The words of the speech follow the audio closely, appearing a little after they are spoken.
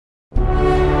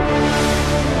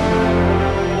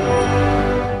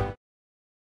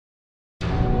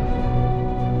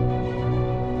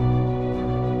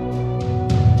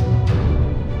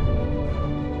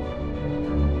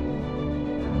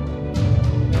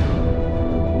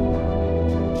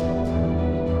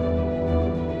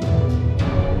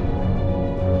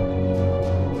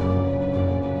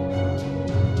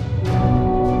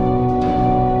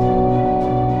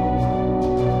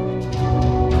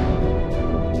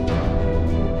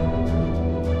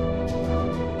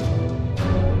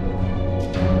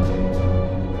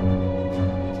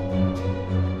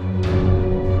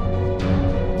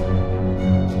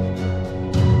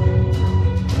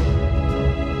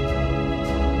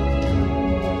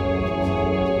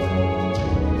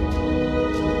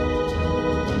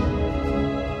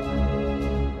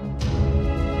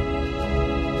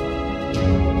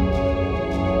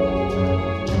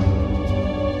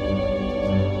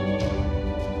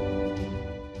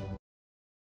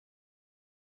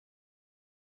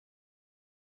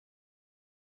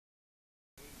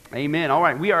Amen. All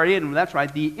right, we are in, that's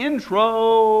right, the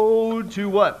intro to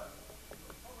what?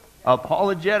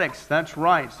 Apologetics. That's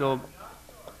right. So,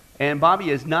 and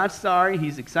Bobby is not sorry.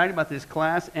 He's excited about this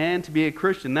class and to be a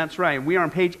Christian. That's right. We are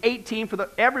on page 18 for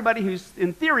everybody who's,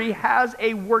 in theory, has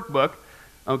a workbook.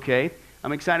 Okay,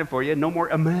 I'm excited for you. No more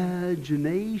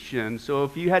imagination. So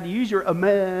if you had to use your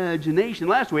imagination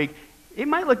last week, it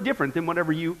might look different than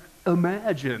whatever you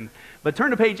imagine. But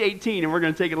turn to page 18, and we're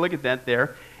going to take a look at that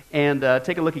there. And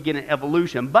take a look again at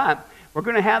evolution. But we're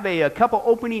going to have a couple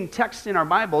opening texts in our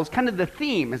Bibles, kind of the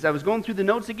theme. As I was going through the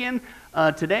notes again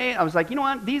today, I was like, you know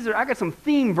what? I got some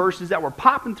theme verses that were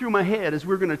popping through my head as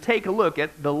we're going to take a look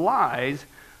at the lies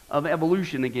of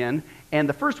evolution again. And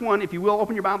the first one, if you will,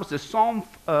 open your Bibles to Psalm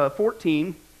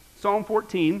 14. Psalm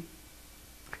 14.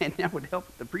 And that would help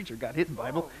if the preacher got his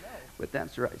Bible. But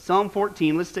that's right. Psalm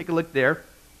 14. Let's take a look there.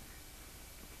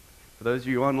 For those of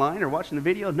you online or watching the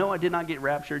video, no, I did not get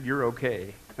raptured. You're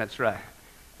okay. That's right.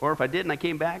 Or if I did and I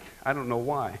came back, I don't know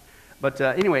why. But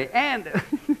anyway, and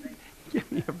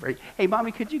give me a break. Hey,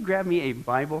 Mommy, could you grab me a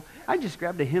Bible? I just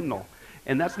grabbed a hymnal,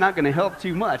 and that's not going to help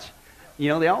too much. You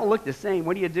know, they all look the same.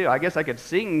 What do? I guess I could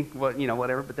sing,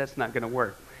 whatever, but that's not going to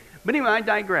work. But anyway, I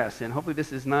digress, and hopefully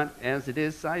this is not, as it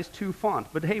is, size 2 font.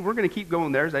 But hey, we're going to keep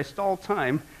going there as I stall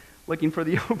time looking for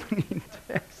the opening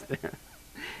text there.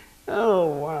 Oh,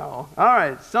 wow. All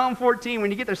right, Psalm 14,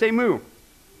 when you get there, say moo.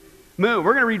 Moo.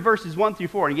 We're going to read verses 1 through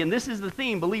 4. And again, this is the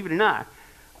theme, believe it or not,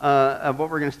 of what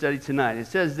we're going to study tonight. It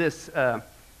says this,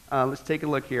 let's take a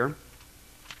look here.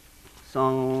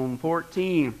 Psalm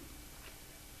 14.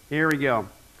 Here we go.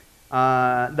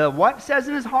 The what says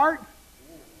in his heart?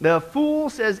 The fool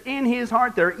says in his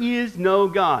heart, there is no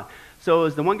God. So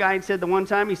as the one guy said the one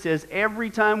time, he says,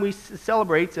 every time we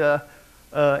celebrate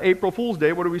April Fool's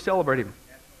Day, what are we celebrating?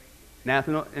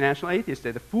 National Atheist Day.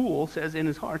 The fool says in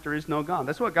his heart there is no God.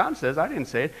 That's what God says. I didn't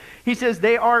say it. He says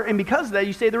they are, and because of that,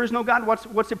 you say there is no God.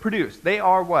 What's it produce? They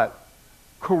are what?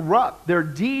 Corrupt. Their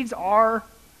deeds are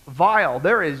vile.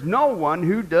 There is no one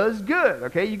who does good.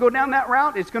 Okay, you go down that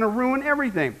route, it's going to ruin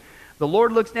everything. The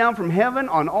Lord looks down from heaven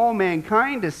on all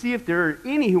mankind to see if there are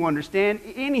any who understand,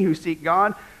 any who seek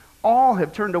God. All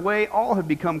have turned away, all have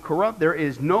become corrupt. There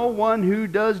is no one who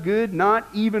does good, not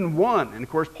even one. And of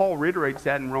course, Paul reiterates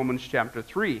that in Romans chapter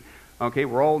 3. Okay,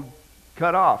 we're all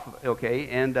cut off, okay,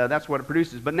 and that's what it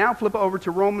produces. But now flip over to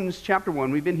Romans chapter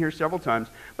 1. We've been here several times.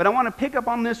 But I want to pick up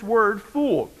on this word,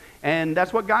 fool. And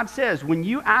that's what God says. When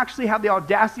you actually have the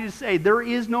audacity to say there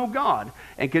is no God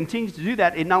and continues to do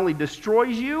that, it not only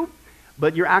destroys you,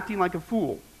 but you're acting like a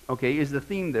fool, okay, is the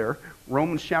theme there.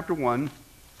 Romans chapter 1.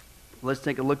 Let's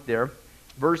take a look there.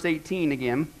 Verse 18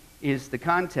 again is the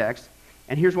context.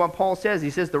 And here's what Paul says. He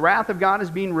says, the wrath of God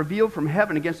is being revealed from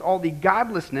heaven against all the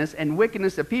godlessness and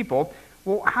wickedness of people.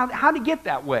 Well, how to get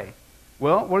that way?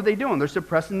 Well, what are they doing? They're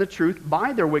suppressing the truth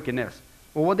by their wickedness.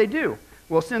 Well, what do they do?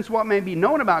 Well, since what may be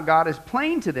known about God is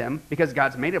plain to them, because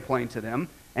God's made it plain to them,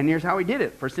 and here's how he did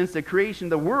it. For since the creation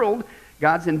of the world,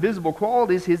 God's invisible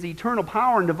qualities, his eternal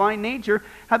power and divine nature,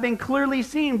 have been clearly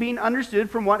seen, being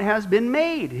understood from what has been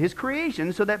made, his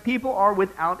creation, so that people are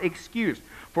without excuse.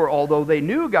 For although they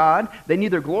knew God, they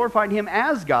neither glorified him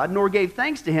as God, nor gave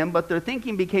thanks to him, but their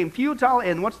thinking became futile,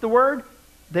 and what's the word?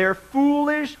 Their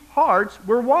foolish hearts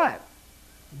were what?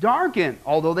 Darkened.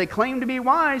 Although they claimed to be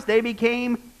wise, they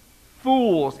became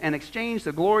fools, and exchanged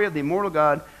the glory of the immortal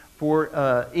God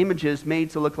for images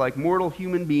made to look like mortal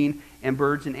human being and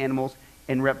birds and animals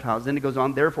and reptiles. Then it goes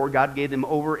on, therefore God gave them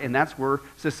over, and that's where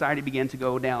society began to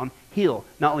go downhill.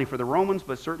 Not only for the Romans,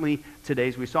 but certainly today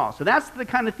as we saw. So that's the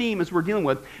kind of theme as we're dealing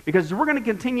with, because we're going to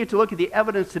continue to look at the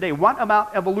evidence today. What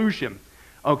about evolution?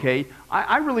 Okay,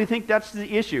 I really think that's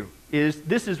the issue.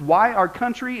 This is why our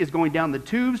country is going down the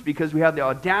tubes, because we have the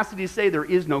audacity to say there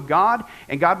is no God,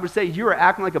 and God would say, you are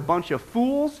acting like a bunch of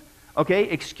fools. Okay,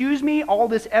 excuse me, all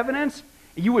this evidence,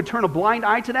 you would turn a blind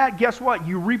eye to that. Guess what?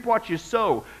 You reap what you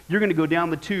sow. You're going to go down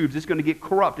the tubes. It's going to get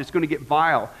corrupt. It's going to get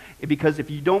vile. Because if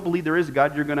you don't believe there is a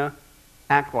God, you're going to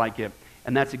act like it.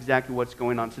 And that's exactly what's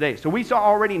going on today. So we saw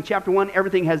already in chapter 1,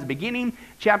 everything has a beginning.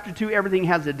 Chapter 2, everything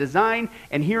has a design.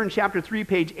 And here in chapter 3,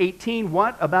 page 18,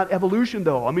 what about evolution,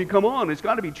 though? I mean, come on, it's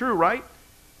got to be true, right?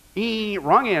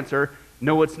 Wrong answer.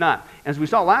 No, it's not. As we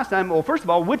saw last time, well, first of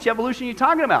all, which evolution are you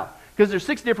talking about? Because there's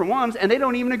 6 different ones, and they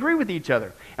don't even agree with each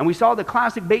other. And we saw the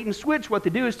classic bait and switch. What they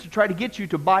do is to try to get you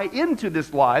to buy into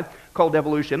this lie called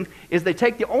evolution, is they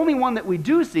take the only one that we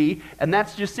do see, and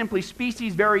that's just simply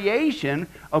species variation,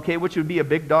 okay, which would be a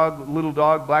big dog, little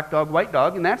dog, black dog, white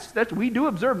dog, and that's we do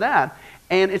observe that.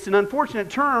 And it's an unfortunate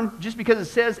term. Just because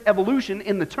it says evolution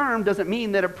in the term doesn't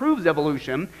mean that it proves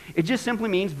evolution. It just simply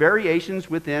means variations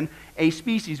within a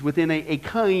species, within a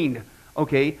kind,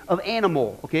 okay, of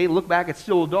animal. Okay, look back, it's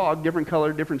still a dog, different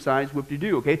color, different size,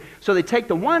 whoop-de-doo, okay? So they take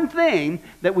the one thing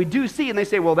that we do see and they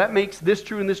say, well, that makes this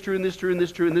true and this true and this true and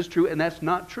this true and this true, and that's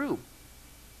not true.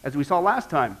 As we saw last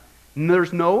time.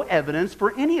 There's no evidence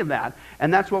for any of that.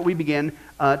 And that's what we begin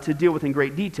to deal with in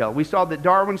great detail. We saw that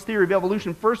Darwin's theory of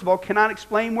evolution, first of all, cannot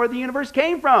explain where the universe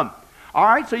came from. All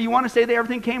right, so you want to say that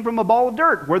everything came from a ball of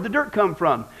dirt. Where'd the dirt come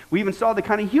from? We even saw the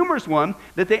kind of humorous one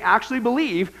that they actually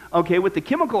believe, okay, with the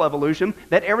chemical evolution,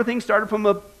 that everything started from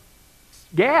a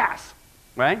gas,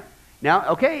 right?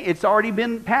 Now, okay, it's already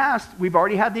been passed. We've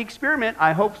already had the experiment.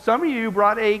 I hope some of you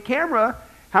brought a camera.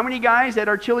 How many guys at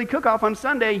our chili cook-off on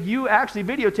Sunday, you actually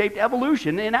videotaped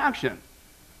evolution in action?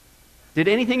 Did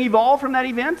anything evolve from that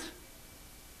event?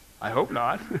 I hope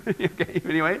not. Okay,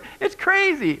 anyway, it's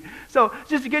crazy. So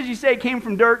just because you say it came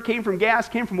from dirt, came from gas,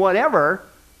 came from whatever,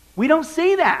 we don't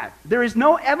see that. There is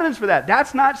no evidence for that.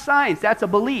 That's not science. That's a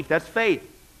belief. That's faith.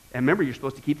 And remember, you're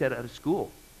supposed to keep that out of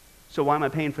school. So why am I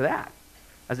paying for that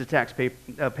as a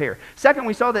taxpayer? Second,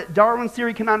 we saw that Darwin's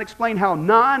theory cannot explain how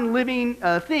non-living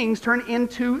things turn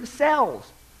into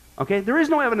cells. Okay, there is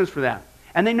no evidence for that.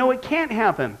 And they know it can't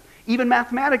happen. Even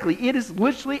mathematically, it is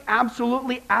literally,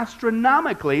 absolutely,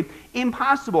 astronomically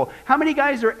impossible. How many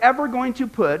guys are ever going to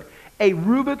put a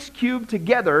Rubik's Cube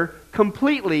together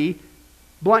completely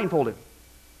blindfolded?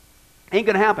 Ain't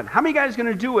going to happen. How many guys are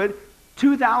going to do it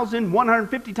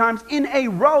 2,150 times in a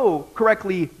row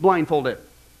correctly blindfolded?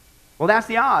 Well, that's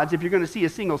the odds if you're going to see a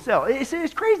single cell.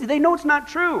 It's crazy. They know it's not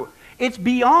true. It's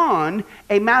beyond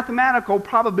a mathematical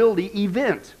probability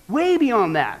event. Way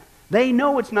beyond that. They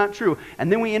know it's not true. And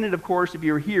then we ended, of course, if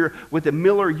you're here, with the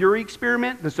Miller-Urey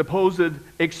experiment, the supposed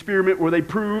experiment where they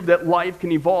prove that life can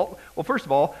evolve. Well, first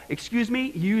of all,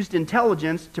 used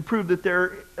intelligence to prove that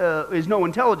there is no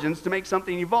intelligence to make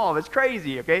something evolve. It's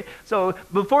crazy, okay? So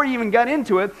before you even got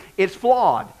into it, it's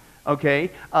flawed,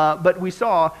 okay? But we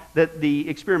saw that the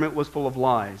experiment was full of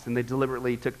lies, and they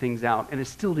deliberately took things out, and it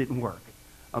still didn't work.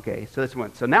 Okay, so that's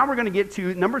one. So now we're going to get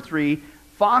to number 3.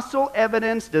 Fossil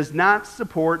evidence does not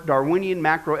support Darwinian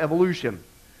macroevolution.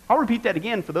 I'll repeat that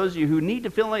again for those of you who need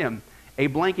to fill in a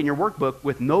blank in your workbook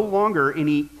with no longer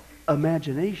any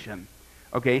imagination.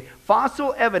 Okay,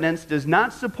 fossil evidence does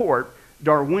not support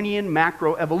Darwinian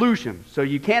macroevolution. So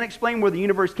you can't explain where the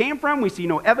universe came from. We see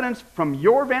no evidence from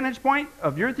your vantage point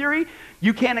of your theory.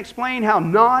 You can't explain how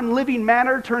non-living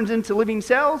matter turns into living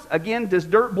cells. Again, does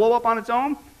dirt blow up on its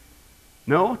own?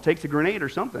 No, it takes a grenade or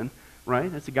something.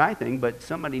 Right? That's a guy thing, but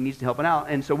somebody needs to help it out.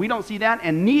 And so we don't see that,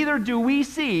 and neither do we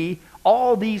see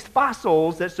all these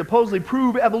fossils that supposedly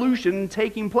prove evolution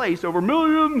taking place over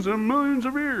millions and millions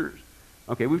of years.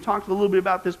 Okay, we've talked a little bit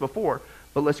about this before,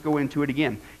 but let's go into it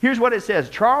again. Here's what it says.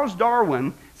 Charles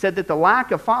Darwin said that the lack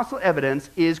of fossil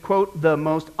evidence is, quote, the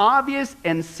most obvious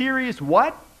and serious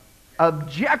what?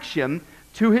 Objection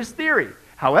to his theory.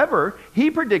 However, he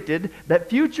predicted that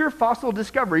future fossil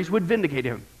discoveries would vindicate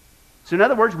him. So in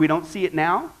other words, we don't see it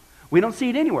now. We don't see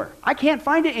it anywhere. I can't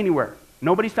find it anywhere.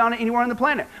 Nobody's found it anywhere on the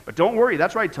planet. But don't worry,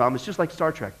 that's right, Tom. It's just like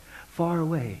Star Trek. Far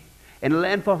away, in a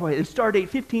land far away, in stardate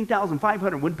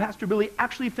 15,500, when Pastor Billy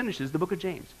actually finishes the book of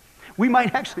James. We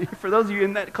might actually, for those of you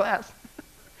in that class,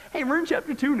 hey, we're in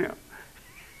chapter 2 now.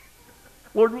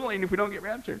 Lord willing, if we don't get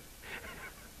raptured.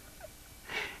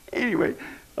 Anyway,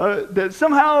 that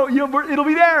somehow it'll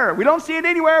be there. We don't see it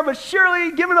anywhere, but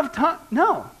surely give enough time.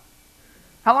 No.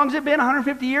 How long has it been?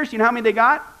 150 years? You know how many they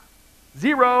got?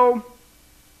 0.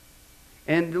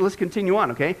 And let's continue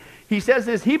on, okay? He says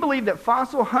this, he believed that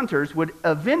fossil hunters would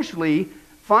eventually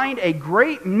find a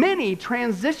great many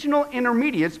transitional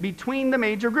intermediates between the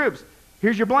major groups.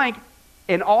 Here's your blank.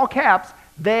 In all caps,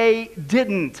 they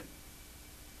didn't.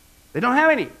 They don't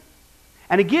have any.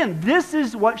 And again, this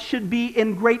is what should be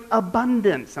in great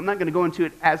abundance. I'm not going to go into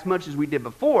it as much as we did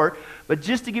before, but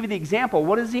just to give you the example,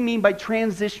 what does he mean by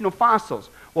transitional fossils?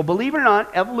 Well, believe it or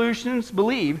not, evolutionists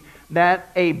believe that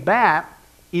a bat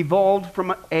evolved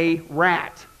from a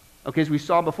rat, okay, as we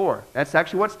saw before. That's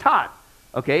actually what's taught,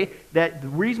 okay? That the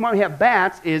reason why we have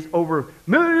bats is over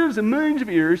millions and millions of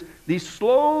years, these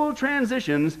slow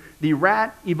transitions, the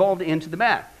rat evolved into the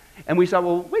bat. And we saw,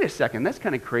 well, wait a second, that's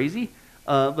kind of crazy.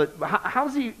 But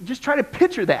how's he, just try to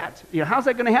picture that. You know, how's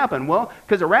that going to happen? Well,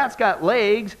 because a rat's got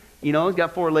legs, you know, he's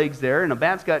got 4 legs there, and a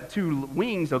bat's got 2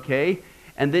 wings, okay?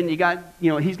 And then you got,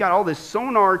 you know, he's got all this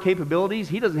sonar capabilities.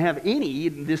 He doesn't have any,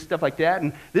 this stuff like that.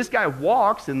 And this guy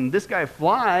walks, and this guy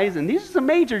flies, and these are some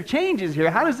major changes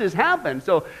here. How does this happen?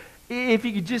 So if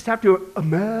you could just have to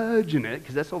imagine it,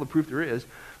 because that's all the proof there is,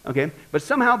 Okay, but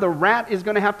somehow the rat is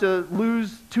going to have to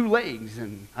lose 2 legs,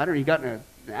 and I don't know, he got in an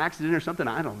accident or something,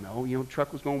 I don't know,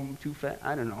 truck was going too fast,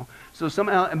 I don't know. So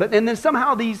somehow, and then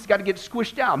somehow these got to get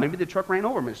squished out. Maybe the truck ran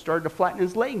over him and started to flatten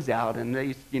his legs out,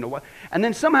 and what? And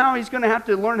then somehow he's going to have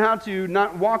to learn how to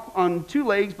not walk on 2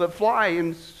 legs, but fly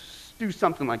and do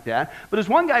something like that. But as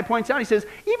one guy points out, he says,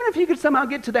 even if you could somehow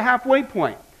get to the halfway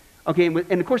point, okay,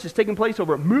 and of course it's taken place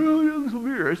over millions of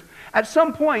years, at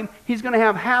some point he's going to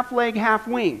have half leg, half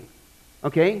wing,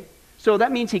 okay? So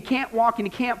that means he can't walk and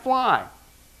he can't fly.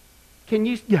 Can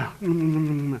you, yeah,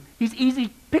 he's easy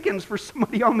pickings for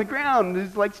somebody on the ground who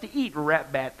likes to eat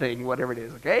rat bat thing, whatever it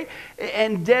is, okay?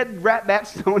 And dead rat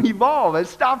bats don't evolve. It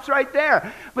stops right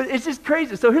there. But it's just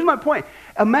crazy. So here's my point.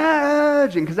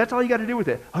 Imagine, because that's all you got to do with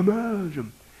it.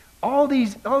 Imagine all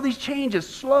these changes,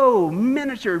 slow,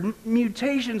 miniature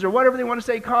mutations, or whatever they want to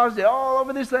say, caused it all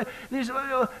over this. All of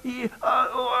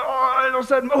a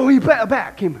sudden, he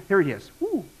back came. Here he is.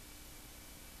 Woo.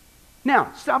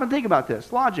 Now, stop and think about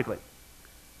this logically.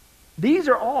 These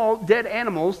are all dead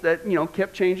animals that,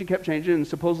 kept changing, and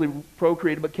supposedly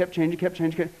procreated, but kept changing.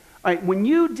 All right, when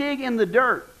you dig in the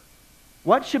dirt,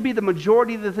 what should be the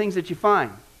majority of the things that you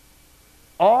find?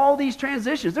 All these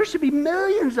transitions. There should be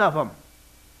millions of them.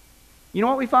 You know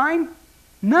what we find?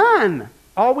 None.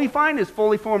 All we find is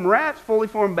fully formed rats, fully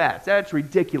formed bats. That's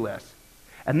ridiculous.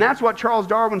 And that's what Charles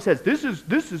Darwin says. This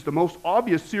is the most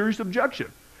obvious serious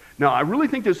objection. Now, I really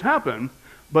think this happened,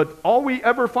 but all we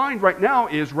ever find right now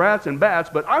is rats and bats,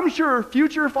 but I'm sure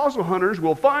future fossil hunters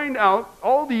will find out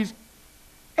all these.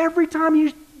 Every time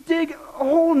you dig a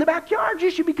hole in the backyard, you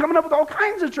should be coming up with all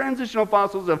kinds of transitional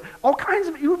fossils of all kinds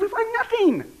of, we find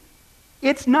nothing.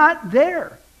 It's not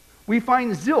there. We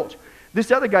find zilch. This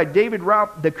other guy, David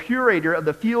Raup, the curator of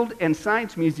the Field and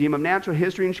Science Museum of Natural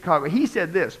History in Chicago, he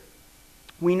said this: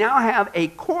 we now have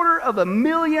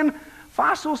 250,000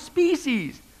 fossil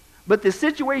species. But the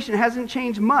situation hasn't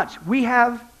changed much. We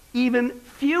have even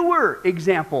fewer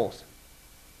examples,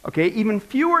 okay, even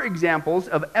fewer examples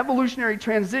of evolutionary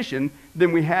transition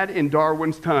than we had in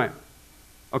Darwin's time.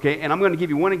 Okay, and I'm going to give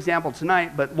you one example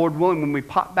tonight, but Lord willing, when we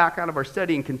pop back out of our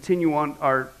study and continue on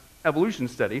our evolution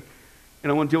study,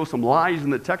 and I want to deal with some lies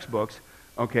in the textbooks,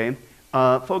 okay,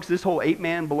 folks, this whole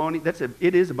 8-man baloney,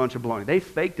 it is a bunch of baloney. They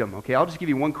faked them, okay? I'll just give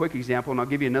you one quick example, and I'll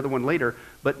give you another one later.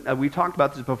 But we've talked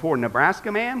about this before.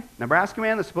 Nebraska man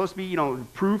that's supposed to be,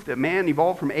 proof that man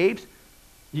evolved from apes.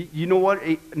 You know what?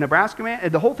 Nebraska man,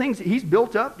 the whole thing, he's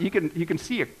built up. You can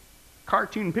see a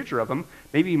cartoon picture of him,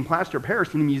 maybe even plaster of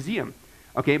Paris in the museum.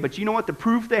 Okay, but you know what the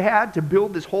proof they had to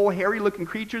build this whole hairy-looking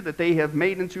creature that they have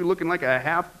made into looking like a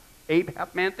half-ape,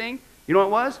 half-man thing? You know what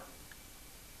it was?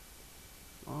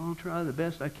 I'll try the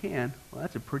best I can. Well,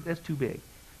 that's too big.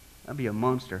 That'd be a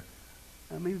monster.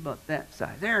 Maybe about that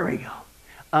size. There we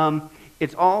go.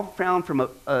 It's all found from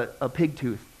a pig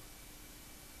tooth.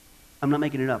 I'm not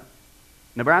making it up.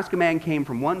 Nebraska man came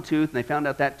from one tooth, and they found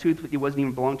out that tooth it wasn't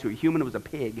even belonged to a human. It was a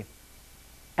pig.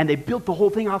 And they built the whole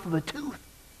thing off of a tooth.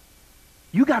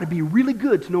 You got to be really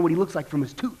good to know what he looks like from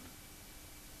his tooth.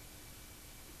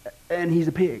 And he's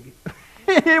a pig.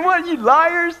 What, you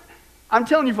liars? I'm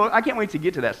telling you, folks, I can't wait to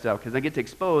get to that stuff because I get to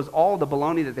expose all the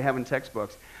baloney that they have in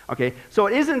textbooks. Okay, so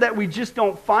it isn't that we just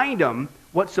don't find them.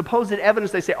 What supposed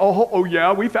evidence they say? Oh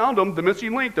yeah, we found them. The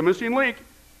missing link.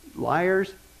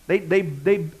 Liars.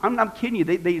 I'm not kidding you.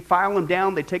 They file them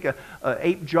down. They take a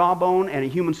ape jawbone and a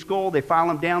human skull. They file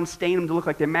them down, stain them to look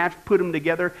like they match, put them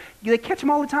together. They catch them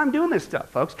all the time doing this stuff,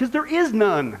 folks, because there is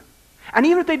none. And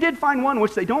even if they did find one,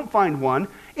 which they don't find one,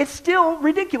 it's still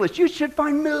ridiculous. You should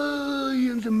find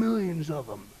millions and millions of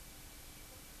them.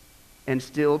 And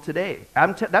still today.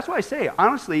 That's why I say,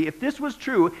 honestly, if this was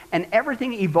true and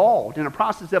everything evolved in a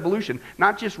process of evolution,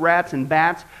 not just rats and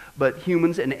bats, but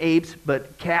humans and apes,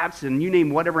 but cats and you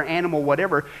name whatever animal,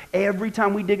 whatever, every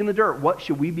time we dig in the dirt, what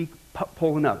should we be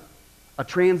pulling up? A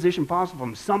transition fossil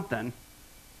from something.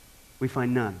 We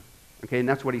find none. Okay, and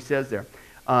that's what he says there.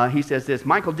 He says this.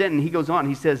 Michael Denton, he goes on,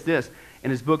 he says this in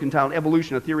his book entitled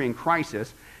Evolution, a Theory in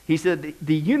Crisis. He said,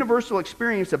 the universal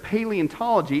experience of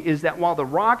paleontology is that while the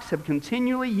rocks have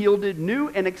continually yielded new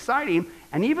and exciting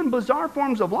and even bizarre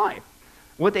forms of life,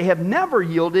 what they have never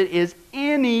yielded is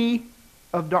any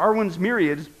of Darwin's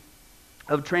myriads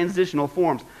of transitional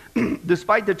forms.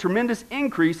 Despite the tremendous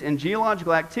increase in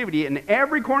geological activity in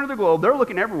every corner of the globe, they're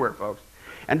looking everywhere, folks.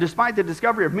 And despite the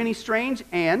discovery of many strange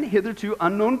and hitherto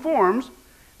unknown forms,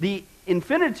 the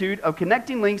infinitude of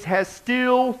connecting links has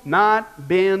still not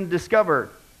been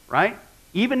discovered, right?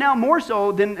 Even now more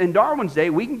so than in Darwin's day,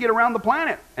 we can get around the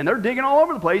planet, and they're digging all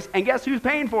over the place, and guess who's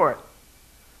paying for it?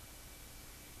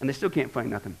 And they still can't find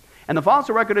nothing. And the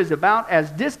fossil record is about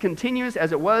as discontinuous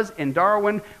as it was when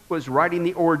Darwin was writing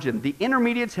The Origin. The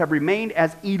intermediates have remained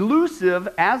as elusive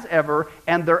as ever,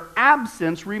 and their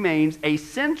absence remains a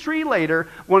century later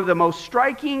one of the most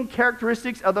striking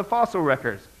characteristics of the fossil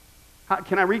records.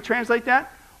 Can I retranslate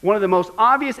that? One of the most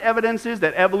obvious evidences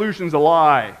that evolution's a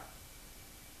lie.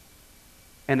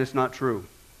 And it's not true.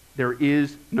 There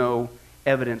is no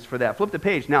evidence for that. Flip the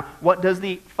page. Now, what does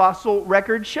the fossil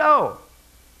record show?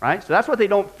 Right? So that's what they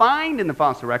don't find in the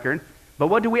fossil record, but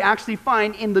what do we actually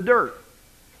find in the dirt?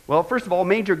 Well, first of all,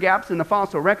 major gaps in the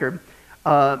fossil record.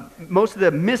 Most of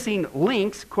the missing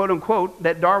links, quote unquote,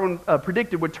 that Darwin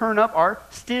predicted would turn up are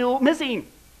still missing.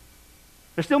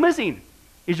 They're still missing.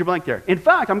 Here's your blank there. In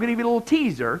fact, I'm going to give you a little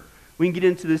teaser. We can get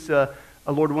into this,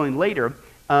 Lord willing, later.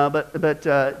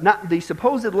 But not the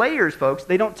supposed layers, folks.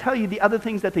 They don't tell you the other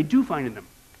things that they do find in them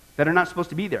that are not supposed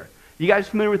to be there. You guys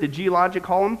familiar with the geologic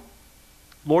column?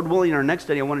 Lord willing, in our next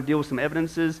study, I want to deal with some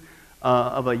evidences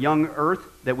of a young Earth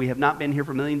that we have not been here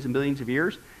for millions and billions of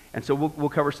years. And so we'll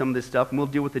cover some of this stuff, and we'll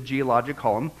deal with the geologic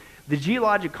column. The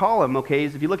geologic column, okay,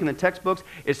 is if you look in the textbooks,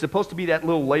 it's supposed to be that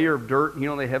little layer of dirt. You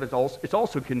know, they have it's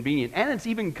also convenient, and it's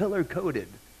even color-coded.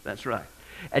 That's right.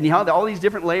 And you have all these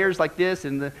different layers like this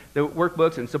in the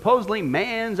workbooks, and supposedly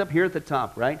man's up here at the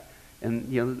top, right?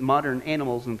 And, you know, modern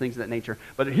animals and things of that nature.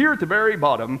 But here at the very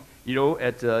bottom, you know,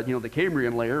 at, the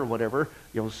Cambrian layer or whatever,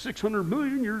 600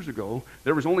 million years ago,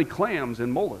 there was only clams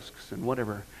and mollusks and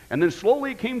whatever. And then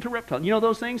slowly it came to reptiles. You know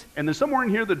those things? And then somewhere in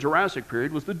here, the Jurassic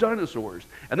period was the dinosaurs.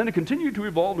 And then it continued to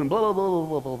evolve and blah, blah, blah, blah,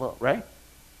 blah, blah, blah, right?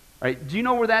 Right? Do you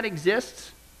know where that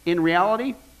exists in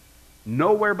reality?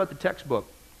 Nowhere but the textbook.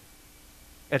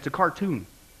 It's a cartoon.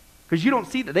 Because you don't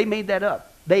see that. They made that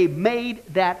up. They made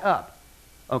that up.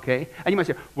 Okay? And you might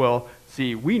say, well,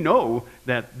 see, we know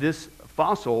that this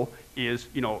fossil is,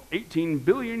 18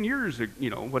 billion years,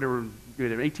 whatever,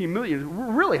 18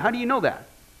 million. Really? How do you know that?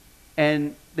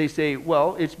 And they say,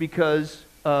 well, it's because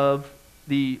of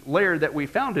the layer that we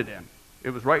found it in.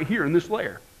 It was right here in this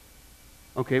layer.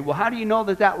 Okay, well, how do you know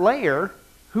that that layer,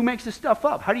 who makes this stuff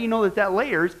up? How do you know that that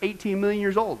layer is 18 million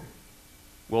years old?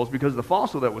 Well, it's because of the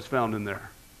fossil that was found in there.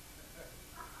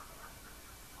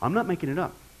 I'm not making it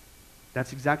up.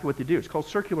 That's exactly what they do. It's called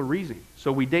circular reasoning.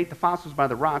 So we date the fossils by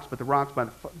the rocks, but the rocks by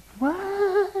the...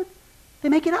 What? They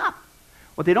make it up.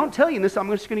 What they don't tell you in this, I'm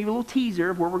just going to give you a little teaser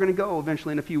of where we're going to go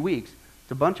eventually in a few weeks.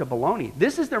 It's a bunch of baloney.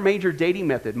 This is their major dating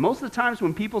method. Most of the times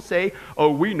when people say,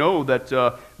 oh, we know that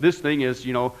this thing is,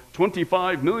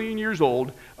 25 million years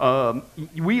old,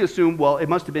 we assume, well, it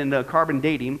must have been carbon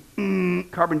dating.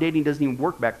 Carbon dating doesn't even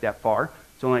work back that far.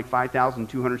 It's only like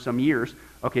 5,200 some years.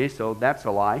 Okay, so that's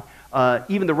a lie.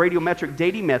 Even the radiometric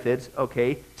dating methods,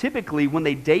 okay, typically when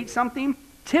they date something,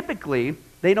 typically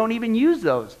they don't even use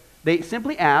those. They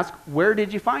simply ask, where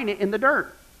did you find it in the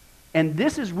dirt? And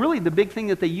this is really the big thing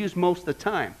that they use most of the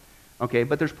time. Okay,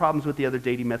 but there's problems with the other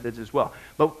dating methods as well.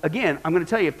 But again, I'm going to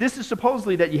tell you, if this is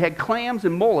supposedly that you had clams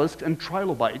and mollusks and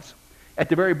trilobites at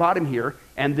the very bottom here,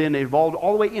 and then it evolved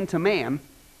all the way into man,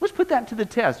 let's put that to the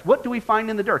test. What do we find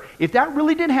in the dirt? If that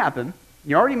really did happen,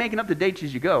 you're already making up the dates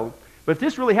as you go, but if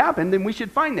this really happened, then we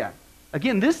should find that.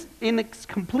 Again, this in its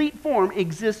complete form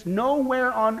exists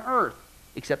nowhere on earth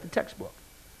except the textbook.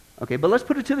 Okay, but let's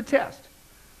put it to the test.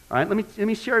 All right, let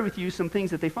me share with you some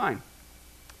things that they find.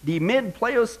 The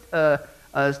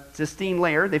mid-Pleistocene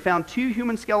layer, they found 2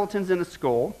 human skeletons and a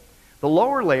skull. The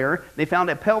lower layer, they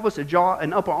found a pelvis, a jaw,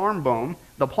 and upper arm bone.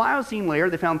 The Pliocene layer,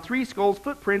 they found 3 skulls,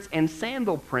 footprints, and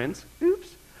sandal prints.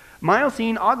 Oops.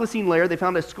 Miocene, Oligocene layer, they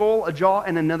found a skull, a jaw,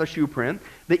 and another shoe print.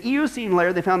 The Eocene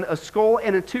layer, they found a skull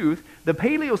and a tooth. The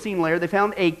Paleocene layer, they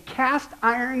found a cast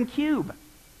iron cube.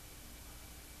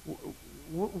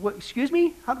 Excuse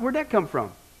me? Where'd that come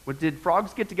from? Did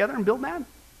frogs get together and build that?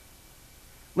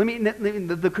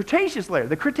 The Cretaceous layer.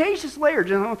 The Cretaceous layer,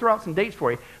 just I'm going to throw out some dates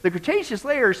for you. The Cretaceous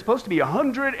layer is supposed to be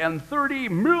 130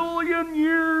 million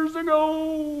years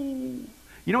ago.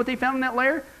 You know what they found in that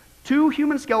layer? 2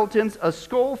 human skeletons, a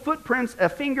skull, footprints, a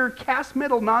finger, cast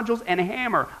metal nodules, and a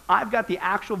hammer. I've got the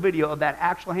actual video of that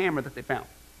actual hammer that they found.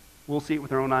 We'll see it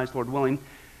with our own eyes, Lord willing,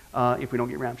 if we don't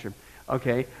get raptured.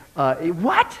 Okay.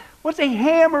 What? What's a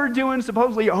hammer doing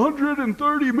supposedly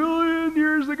 130 million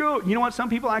years ago? You know what some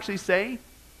people actually say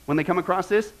when they come across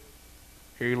this?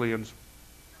 Aliens.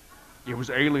 It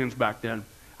was aliens back then.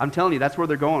 I'm telling you, that's where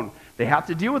they're going. They have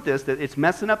to deal with this, that it's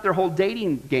messing up their whole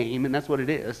dating game, and that's what it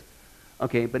is.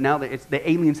 Okay, but now that the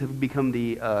aliens have become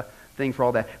the thing for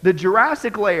all that. The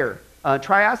Jurassic layer,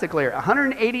 Triassic layer,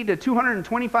 180 to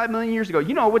 225 million years ago.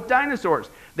 You know, with dinosaurs,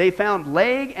 they found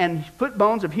leg and foot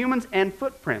bones of humans and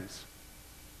footprints.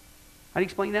 How do you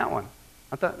explain that one?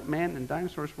 I thought man and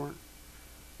dinosaurs weren't.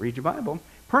 Read your Bible.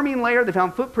 Permian layer, they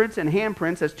found footprints and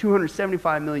handprints. That's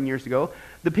 275 million years ago.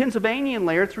 The Pennsylvanian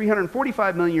layer,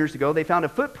 345 million years ago, they found a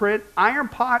footprint, iron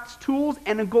pots, tools,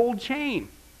 and a gold chain.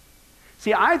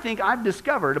 See, I think I've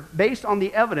discovered, based on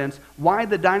the evidence, why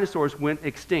the dinosaurs went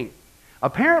extinct.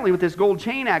 Apparently, with this gold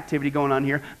chain activity going on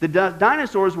here, the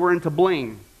dinosaurs were into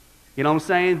bling. You know what I'm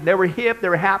saying? They were hip, they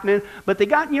were happening, but they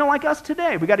got, like us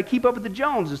today. We got to keep up with the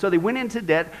Joneses, so they went into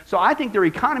debt. So I think their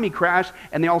economy crashed,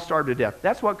 and they all starved to death.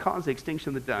 That's what caused the extinction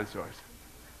of the dinosaurs.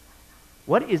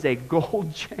 What is a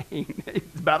gold chain?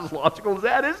 It's about as logical as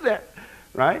that, isn't it?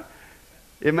 Right?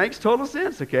 It makes total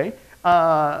sense, okay?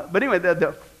 But anyway,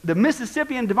 the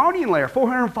Mississippian Devonian layer,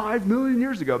 405 million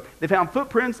years ago, they found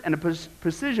footprints and a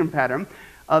precision pattern.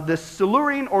 The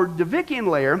Silurian or Divician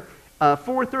layer,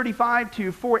 435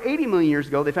 to 480 million years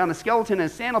ago, they found a skeleton and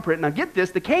a sandal print. Now get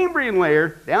this, the Cambrian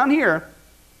layer, down here,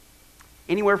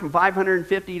 anywhere from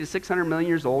 550 to 600 million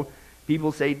years old,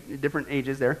 people say different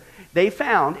ages there, they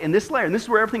found in this layer, and this is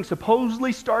where everything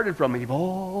supposedly started from, and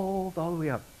evolved all the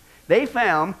way up. They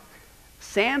found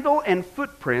sandal and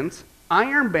footprints,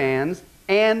 iron bands,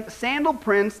 and sandal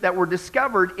prints that were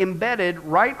discovered embedded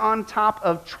right on top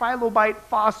of trilobite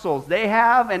fossils. They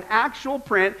have an actual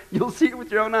print. You'll see it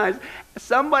with your own eyes.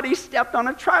 Somebody stepped on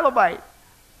a trilobite.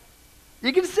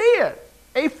 You can see it.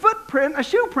 A footprint, a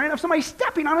shoe print of somebody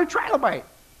stepping on a trilobite.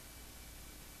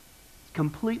 It's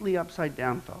completely upside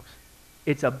down, folks.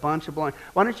 It's a bunch of blind.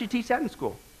 Why don't you teach that in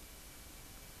school?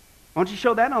 Why don't you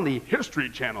show that on the History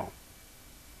Channel?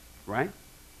 Right?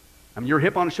 I mean, you're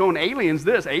hip on showing aliens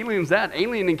this, aliens that,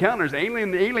 alien encounters,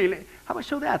 alien. How about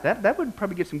show that? That would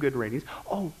probably get some good ratings.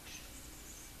 Oh,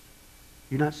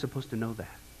 you're not supposed to know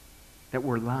that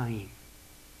we're lying.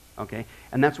 Okay?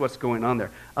 And that's what's going on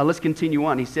there. Let's continue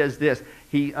on. He says this.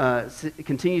 He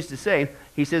continues to say,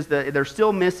 he says that they're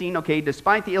still missing, okay,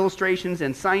 despite the illustrations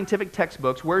and scientific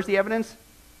textbooks. Where's the evidence?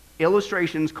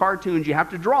 Illustrations, cartoons, you have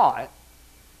to draw it.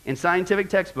 In scientific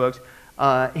textbooks,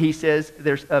 he says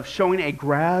there's of showing a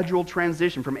gradual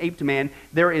transition from ape to man.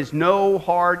 There is no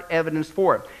hard evidence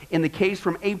for it. In the case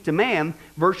from ape to man,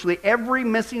 virtually every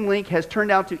missing link has turned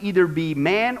out to either be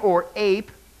man or ape,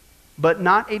 but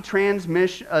not a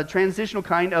transitional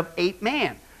kind of ape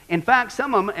man. In fact,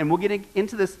 some of them, and we'll get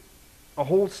into this, a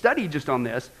whole study just on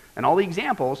this, and all the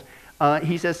examples,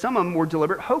 he says some of them were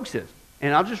deliberate hoaxes.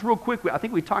 And I'll just real quick, I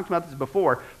think we talked about this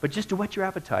before, but just to whet your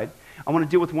appetite, I want to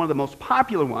deal with one of the most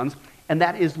popular ones, and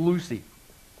that is Lucy.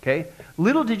 Okay?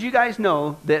 Little did you guys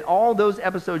know that all those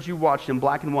episodes you watched in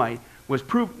black and white was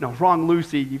proof. No, wrong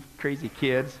Lucy, you crazy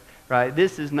kids. Right?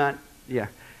 This is not, yeah.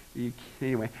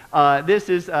 Anyway, this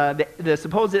is the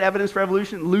supposed evidence for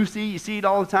evolution. Lucy, you see it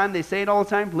all the time. They say it all the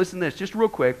time. Listen to this, just real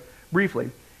quick, briefly.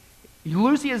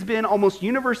 Lucy has been almost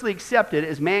universally accepted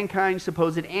as mankind's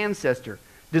supposed ancestor.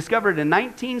 Discovered in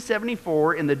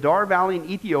 1974 in the Dar Valley in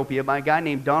Ethiopia by a guy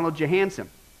named Donald Johansen.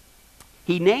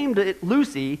 He named it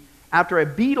Lucy after a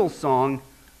Beatles song,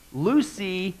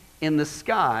 Lucy in the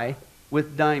Sky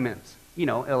with Diamonds. You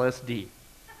know, LSD.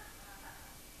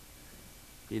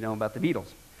 You know about the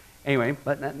Beatles. Anyway,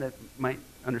 but that might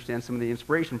understand some of the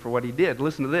inspiration for what he did.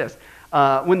 Listen to this.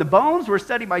 When the bones were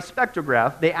studied by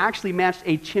spectrograph, they actually matched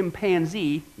a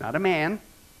chimpanzee, not a man.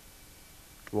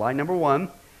 Lie number one.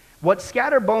 What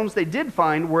scattered bones they did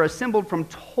find were assembled from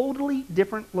totally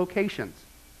different locations.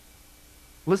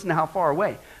 Listen to how far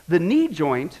away. The knee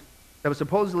joint that was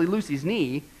supposedly Lucy's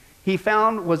knee, he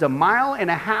found was 1.5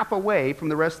 miles away from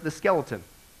the rest of the skeleton.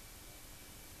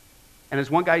 And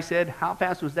as one guy said, how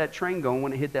fast was that train going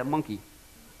when it hit that monkey?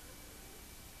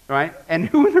 Right? And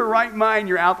who in their right mind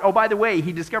you're out? Oh, by the way,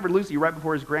 he discovered Lucy right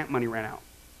before his grant money ran out.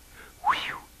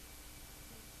 Whew.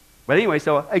 But anyway,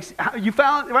 so you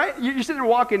found, right? You're sitting there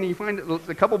walking and you find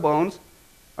a couple bones.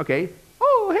 Okay.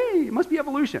 Oh, hey, it must be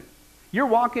evolution. You're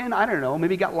walking, I don't know,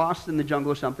 maybe you got lost in the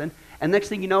jungle or something. And next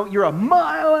thing you know, you're 1.5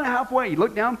 miles away. You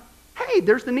look down. Hey,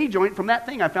 there's the knee joint from that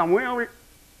thing I found way over here.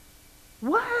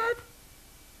 What?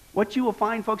 What you will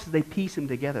find, folks, is they piece them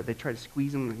together. They try to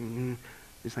squeeze them.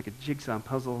 It's like a jigsaw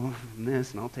puzzle. And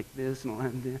this, and I'll take this, and I'll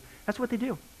have this. That's what they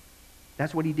do.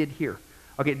 That's what he did here.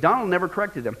 Okay, Donald never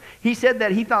corrected him. He said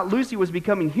that he thought Lucy was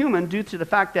becoming human due to the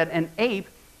fact that an ape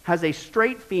has a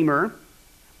straight femur,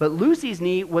 but Lucy's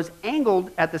knee was angled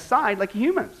at the side like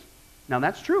humans. Now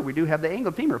that's true, we do have the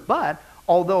angled femur, but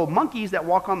although monkeys that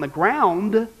walk on the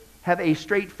ground have a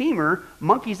straight femur,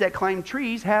 monkeys that climb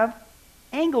trees have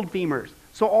angled femurs.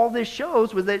 So all this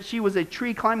shows was that she was a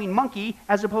tree climbing monkey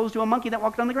as opposed to a monkey that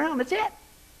walked on the ground. That's it.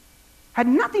 Had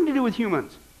nothing to do with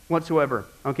humans whatsoever,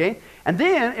 okay? And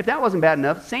then, if that wasn't bad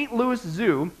enough, St. Louis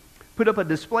Zoo put up a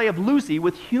display of Lucy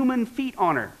with human feet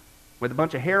on her, with a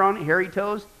bunch of hair on it, hairy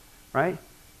toes, right?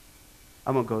 I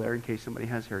won't go there in case somebody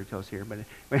has hairy toes here, but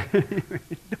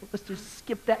let's just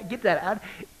skip that, get that out.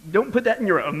 Don't put that in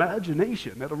your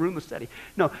imagination. That'll ruin the study.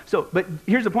 No, but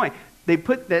here's the point. They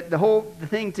put the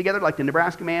thing together like the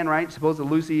Nebraska man, right? Suppose that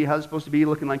Lucy, how's it supposed to be,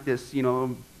 looking like this,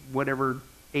 whatever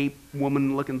ape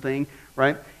woman looking thing,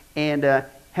 right? And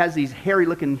has these hairy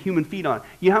looking human feet on.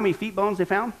 You know how many feet bones they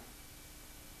found?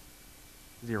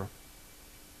 0.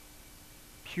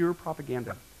 Pure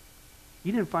propaganda.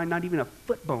 You didn't find not even a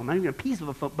foot bone, not even a piece of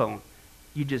a foot bone.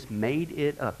 You just made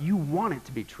it up. You want it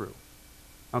to be true.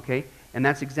 Okay? And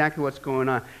that's exactly what's going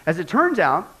on. As it turns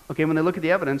out, okay, when they look at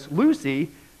the evidence, Lucy,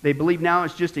 they believe now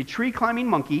is just a tree-climbing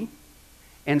monkey,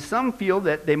 and some feel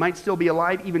that they might still be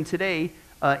alive even today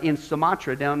in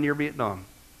Sumatra down near Vietnam.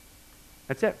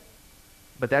 That's it.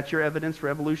 But that's your evidence for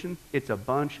evolution? It's a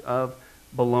bunch of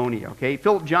baloney, okay?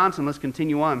 Philip Johnson, let's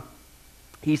continue on.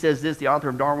 He says this, the author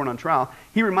of Darwin on Trial.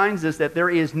 He reminds us that there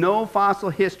is no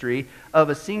fossil history of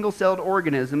a single-celled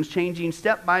organisms changing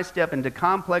step by step into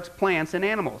complex plants and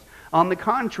animals. On the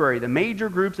contrary, the major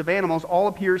groups of animals all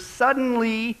appear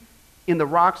suddenly in the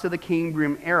rocks of the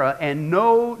Cambrian era, and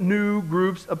no new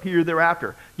groups appear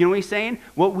thereafter. You know what he's saying?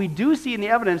 What we do see in the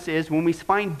evidence is when we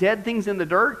find dead things in the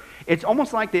dirt, it's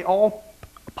almost like they all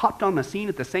popped on the scene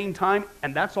at the same time,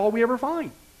 and that's all we ever find.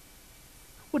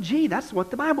 Well, gee, that's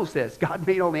what the Bible says. God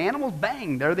made all the animals,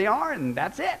 bang, there they are, and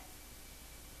that's it.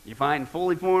 You find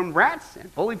fully formed rats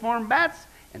and fully formed bats,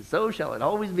 and so shall it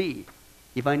always be.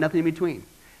 You find nothing in between.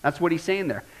 That's what he's saying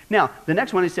there. Now, the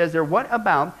next one he says there, what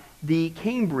about the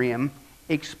Cambrian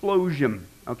explosion?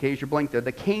 Okay, here's your blank there.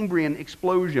 The Cambrian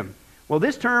explosion. Well,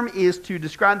 this term is to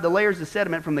describe the layers of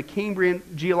sediment from the Cambrian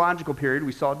geological period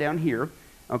we saw down here.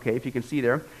 Okay, if you can see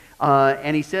there.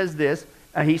 And he says this.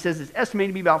 He says it's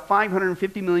estimated to be about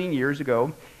 550 million years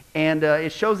ago, and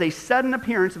it shows a sudden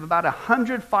appearance of about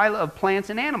 100 phyla of plants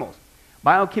and animals.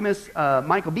 Biochemist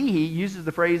Michael Behe uses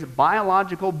the phrase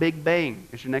biological Big Bang.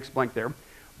 There's your next blank there.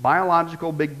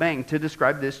 Biological Big Bang to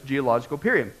describe this geological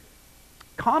period.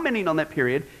 Commenting on that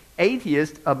period,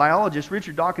 atheist biologist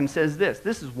Richard Dawkins says this.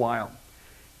 This is wild.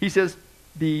 He says,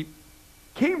 the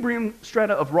Cambrian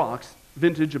strata of rocks,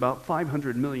 vintage about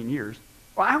 500 million years.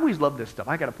 Well, I always love this stuff.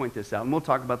 I got to point this out, and we'll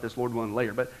talk about this, Lord willing,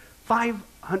 later. But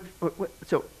 500,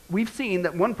 so we've seen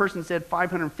that one person said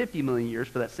 550 million years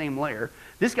for that same layer.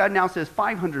 This guy now says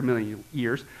 500 million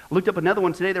years. I looked up another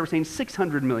one today. They were saying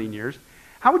 600 million years.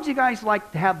 How would you guys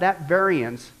like to have that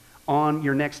variance on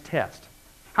your next test?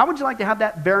 How would you like to have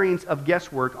that variance of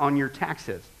guesswork on your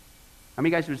taxes? How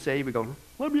many guys would say, you would go,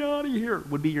 let me out of here,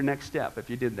 would be your next step if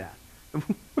you did that?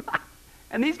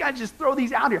 And these guys just throw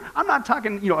these out here. I'm not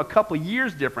talking, a couple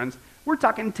years difference. We're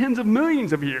talking tens of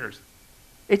millions of years.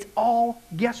 It's all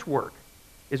guesswork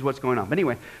is what's going on. But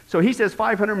anyway, so he says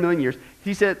 500 million years.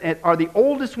 He said, are the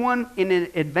oldest one in an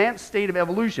advanced state of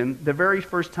evolution the very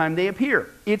first time they appear.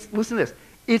 Listen to this.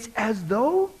 It's as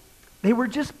though they were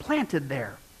just planted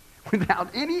there without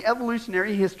any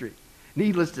evolutionary history.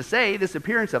 Needless to say, this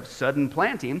appearance of sudden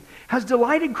planting has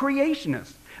delighted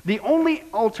creationists. The only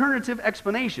alternative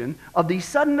explanation of the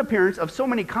sudden appearance of so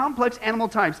many complex animal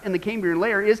types in the Cambrian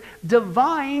layer is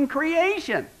divine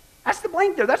creation. That's the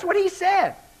blank there. That's what he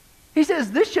said. He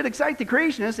says this should excite the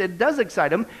creationists. It does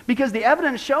excite them because the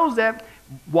evidence shows that,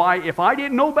 why, if I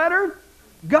didn't know better,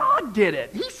 God did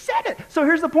it. He said it. So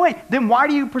here's the point. Then why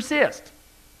do you persist?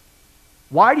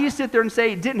 Why do you sit there and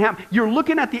say it didn't happen? You're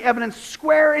looking at the evidence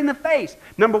square in the face.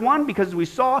 Number one, because we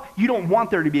saw you don't want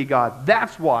there to be a God.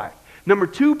 That's why. Number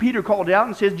two, Peter called it out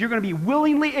and says you're going to be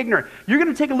willingly ignorant. You're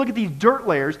going to take a look at these dirt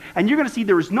layers and you're going to see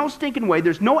there is no stinking way,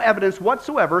 there's no evidence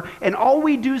whatsoever, and all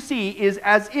we do see is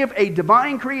as if a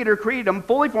divine creator created them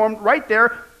fully formed right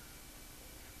there.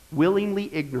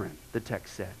 Willingly ignorant, the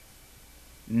text said.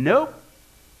 Nope,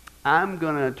 I'm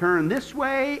going to turn this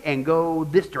way and go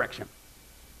this direction.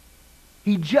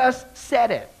 He just said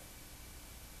it.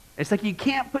 It's like you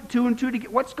can't put two and two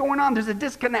together. What's going on? There's a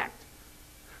disconnect.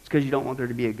 It's because you don't want there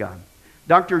to be a God.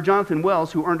 Dr. Jonathan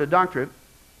Wells, who earned a doctorate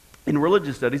in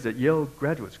religious studies at Yale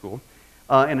Graduate School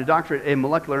and a doctorate in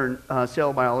molecular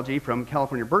cell biology from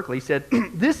California, Berkeley, said,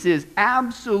 this is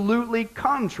absolutely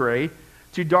contrary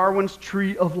to Darwin's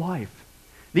tree of life.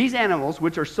 These animals,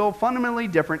 which are so fundamentally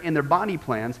different in their body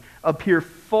plans, appear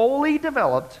fully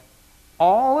developed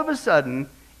all of a sudden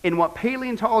in what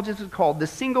paleontologists have called the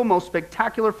single most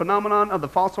spectacular phenomenon of the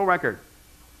fossil record.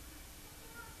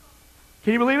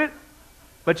 Can you believe it?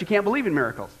 But you can't believe in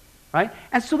miracles, right?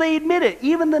 And so they admit it.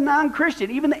 Even the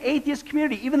non-Christian, even the atheist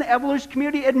community, even the evolution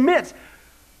community admits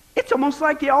it's almost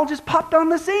like they all just popped on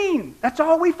the scene. That's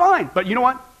all we find. But you know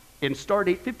what? In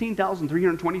Stardate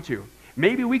 15,322,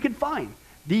 maybe we could find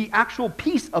the actual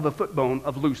piece of a foot bone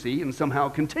of Lucy and somehow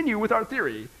continue with our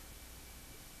theory.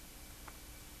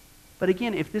 But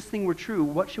again, if this thing were true,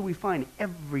 what should we find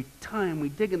every time we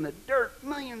dig in the dirt?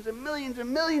 Millions and millions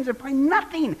and millions and find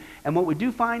nothing. And what we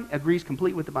do find agrees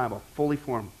completely with the Bible, fully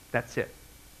formed. That's it.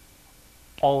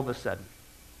 All of a sudden.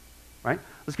 Right?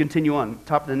 Let's continue on.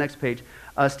 Top of the next page.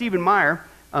 Stephen Meyer,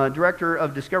 director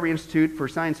of Discovery Institute for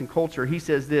Science and Culture, he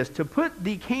says this: to put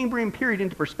the Cambrian period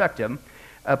into perspective,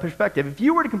 if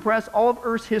you were to compress all of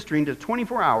Earth's history into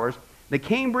 24 hours, the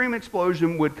Cambrian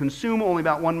explosion would consume only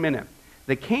about 1 minute.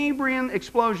 The Cambrian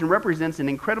explosion represents an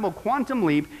incredible quantum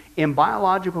leap in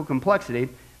biological complexity.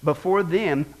 Before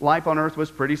then, life on Earth was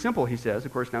pretty simple, he says.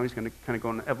 Of course, now he's going to kind of go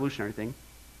on an evolutionary thing.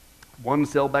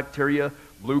 One-cell bacteria,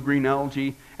 blue-green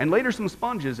algae, and later some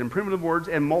sponges and primitive words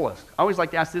and mollusks. I always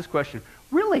like to ask this question.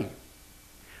 Really?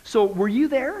 So were you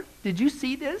there? Did you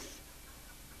see this?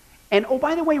 And oh,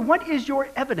 by the way, what is your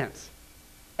evidence?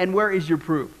 And where is your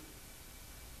proof?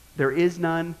 There is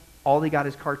none. All they got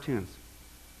is cartoons.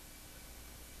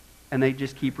 And they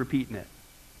just keep repeating it.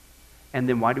 And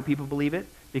then why do people believe it?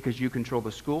 Because you control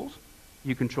the schools,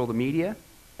 you control the media,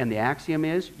 and the axiom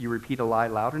is you repeat a lie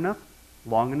loud enough,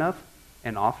 long enough,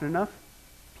 and often enough,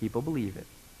 people believe it.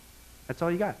 That's all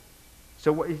you got.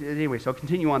 So anyway, so I'll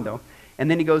continue on though.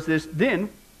 And then he goes this, then,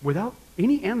 without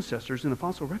any ancestors in the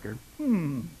fossil record,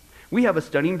 we have a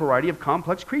stunning variety of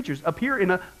complex creatures appear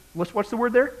in a, what's the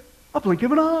word there? A blink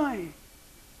of an eye.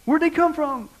 Where'd they come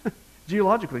from?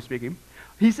 Geologically speaking.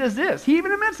 He says this, he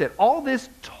even admits it. All this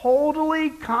totally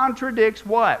contradicts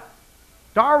what?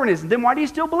 Darwinism. Then why do you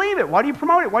still believe it? Why do you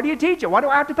promote it? Why do you teach it? Why do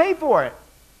I have to pay for it?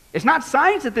 It's not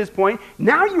science at this point.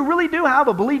 Now you really do have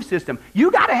a belief system. You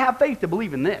got to have faith to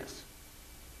believe in this.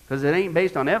 Because it ain't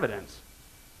based on evidence.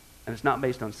 And it's not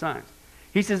based on science.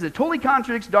 He says it totally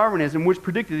contradicts Darwinism, which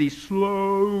predicted these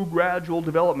slow, gradual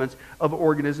developments of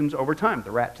organisms over time.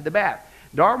 The rat to the bat.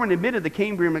 Darwin admitted the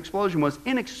Cambrian explosion was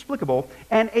inexplicable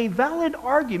and a valid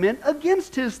argument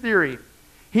against his theory.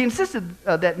 He insisted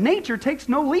that nature takes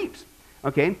no leaps.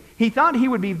 Okay? He thought he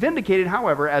would be vindicated,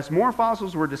 however, as more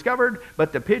fossils were discovered,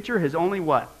 but the picture has only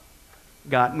what?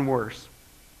 Gotten worse.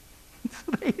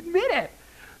 So they admit it.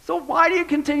 So why do you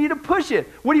continue to push it?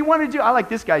 What do you want to do? I like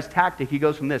this guy's tactic. He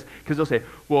goes from this, because they'll say,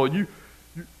 well,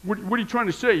 what are you trying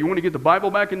to say? You want to get the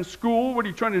Bible back in school? What are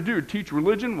you trying to do? Teach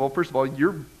religion? Well, first of all,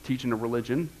 you're teaching a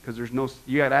religion, because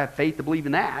you got to have faith to believe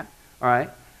in that. All right?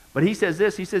 But he says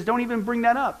this, he says, don't even bring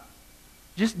that up.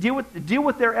 Just deal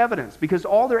with their evidence, because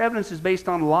all their evidence is based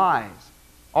on lies.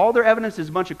 All their evidence is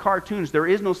a bunch of cartoons. There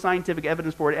is no scientific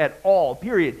evidence for it at all,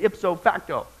 period, ipso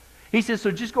facto. He says,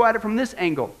 so just go at it from this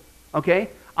angle, okay?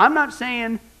 I'm not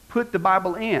saying put the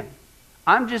Bible in.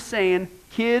 I'm just saying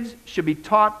kids should be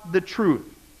taught the truth,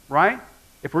 right?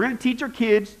 If we're going to teach our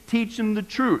kids, teach them the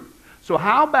truth. So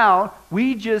how about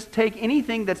we just take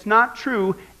anything that's not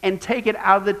true and take it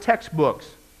out of the textbooks?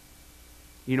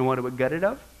 You know what it would gut it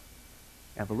of?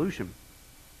 Evolution.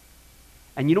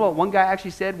 And you know what one guy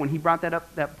actually said when he brought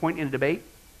that point in a debate?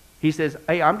 He says,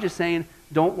 hey, I'm just saying,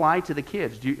 don't lie to the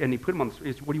kids. And he put him on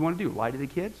the, what do you want to do? Lie to the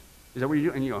kids? Is that what you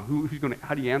do? And you know, who's going to?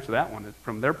 How do you answer that one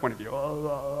from their point of view?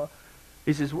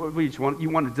 He says, what do you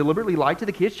want to deliberately lie to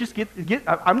the kids? Just get.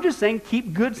 I'm just saying,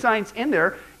 keep good science in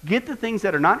there. Get the things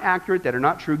that are not accurate, that are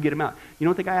not true, get them out. You know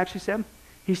what the guy actually said?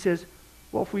 He says,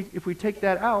 well, if we take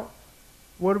that out,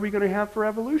 what are we going to have for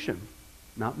evolution?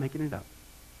 Not making it up.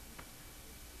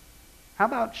 How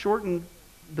about shorten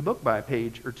the book by a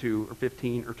page or 2 or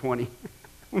 15 or 20?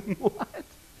 What?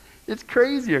 It's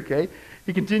crazy, okay?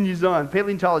 He continues on.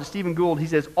 Paleontologist Stephen Gould, he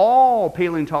says, all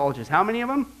paleontologists, how many of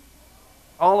them?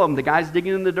 All of them, the guys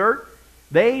digging in the dirt,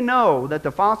 they know that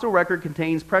the fossil record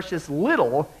contains precious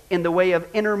little in the way of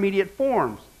intermediate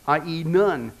forms, i.e.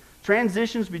 none.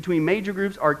 Transitions between major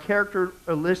groups are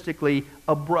characteristically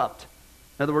abrupt.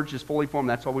 In other words, just fully formed.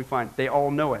 That's all we find. They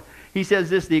all know it. He says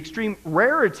this, the extreme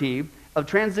rarity of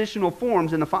transitional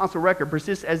forms in the fossil record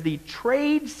persists as the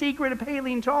trade secret of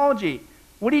paleontology.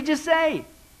 What did he just say?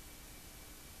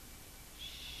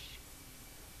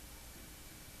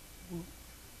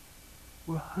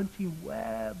 We're hunting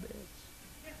rabbits.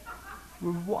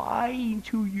 We're lying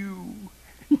to you.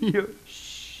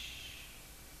 Shh.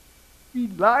 You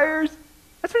liars.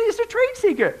 That's what it is, a trade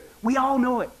secret. We all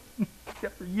know it,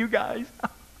 except for you guys.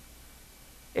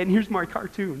 And here's my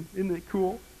cartoon. Isn't it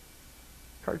cool?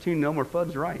 Cartoon Elmer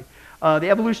Fudd's right. The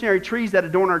evolutionary trees that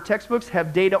adorn our textbooks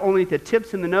have data only at the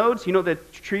tips and the nodes. You know the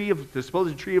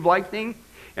supposed tree of life thing?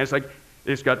 And it's like,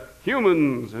 it's got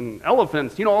humans and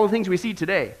elephants, you know, all the things we see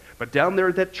today. But down there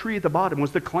at that tree at the bottom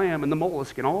was the clam and the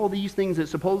mollusk and all these things that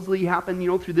supposedly happen, you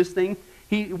know, through this thing.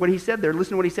 What he said there,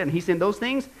 listen to what he said. He said those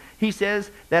things, he says,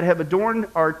 that have adorned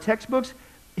our textbooks,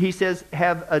 he says,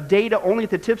 have a data only at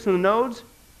the tips of the nodes,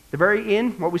 the very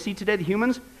end, what we see today, the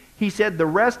humans. He said the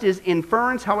rest is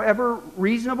inference, however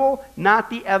reasonable, not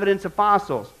the evidence of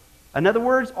fossils. In other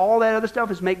words, all that other stuff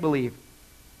is make-believe.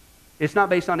 It's not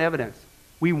based on evidence.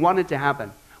 We want it to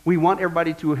happen. We want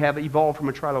everybody to have evolved from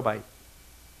a trilobite.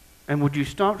 And would you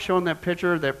stop showing that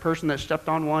picture of that person that stepped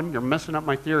on one? You're messing up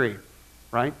my theory.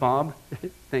 Right, Bob?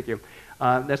 Thank you.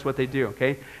 That's what they do,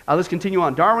 okay? Let's continue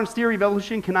on. Darwin's theory of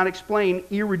evolution cannot explain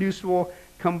irreducible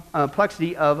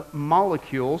complexity of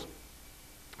molecules.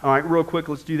 All right, real quick,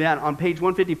 let's do that. On page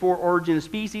 154, Origin of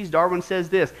Species, Darwin says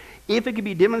this: if it could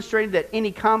be demonstrated that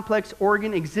any complex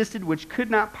organ existed which could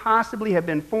not possibly have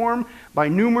been formed by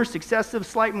numerous successive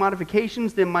slight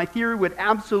modifications, then my theory would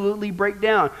absolutely break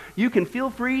down. You can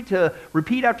feel free to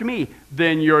repeat after me.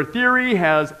 Then your theory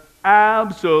has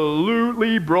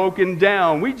absolutely broken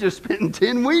down. We just spent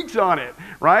 10 weeks on it,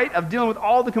 right? Of dealing with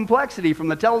all the complexity from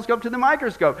the telescope to the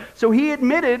microscope. So he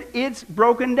admitted it's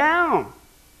broken down,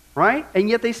 right? And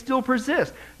yet they still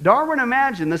persist. Darwin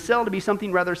imagined the cell to be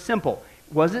something rather simple.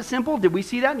 Was it simple? Did we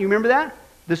see that? You remember that?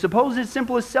 The supposed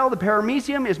simplest cell, the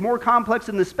paramecium, is more complex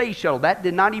than the space shuttle. That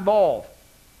did not evolve,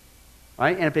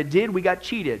 right? And if it did, we got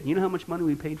cheated. You know how much money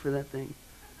we paid for that thing?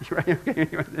 Right?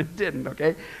 It didn't,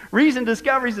 okay? Recent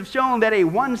discoveries have shown that a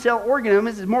one-cell organism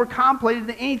is more complicated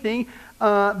than anything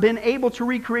been able to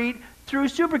recreate through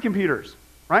supercomputers,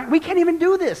 right? We can't even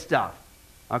do this stuff,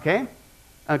 okay?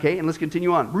 Okay, and let's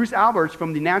continue on. Bruce Alberts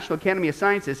from the National Academy of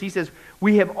Sciences, he says,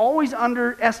 we have always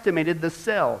underestimated the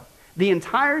cell. The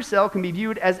entire cell can be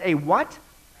viewed as a what?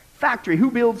 Factory.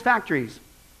 Who builds factories?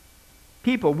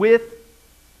 People with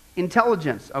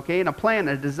intelligence, okay, and a plan,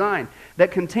 a design that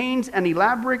contains an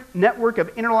elaborate network of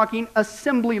interlocking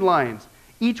assembly lines,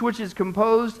 each which is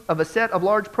composed of a set of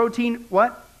large protein,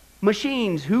 what?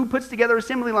 Machines. Who puts together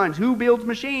assembly lines? Who builds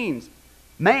machines?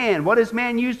 Man. What does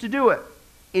man use to do it?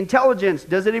 Intelligence.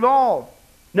 Does it evolve?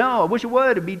 No, I wish it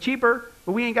would. It'd be cheaper,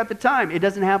 but we ain't got the time. It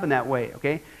doesn't happen that way,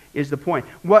 okay, is the point.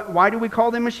 Why do we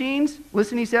call them machines?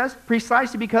 Listen, he says,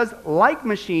 precisely because, like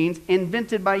machines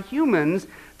invented by humans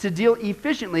to deal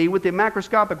efficiently with the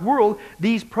macroscopic world,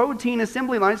 these protein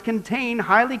assembly lines contain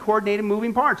highly coordinated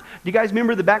moving parts. Do you guys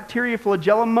remember the bacteria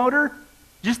flagellum motor?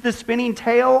 Just the spinning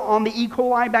tail on the E.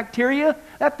 coli bacteria?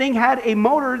 That thing had a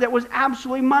motor that was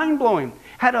absolutely mind-blowing.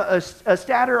 Had a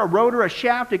stator, a rotor, a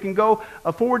shaft. It can go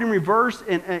forward and reverse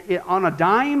on a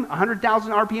dime,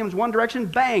 100,000 RPMs one direction,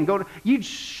 bang, you'd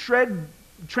shred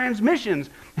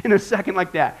transmissions in a second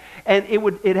like that. And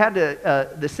it had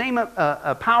the same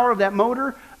power of that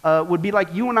motor would be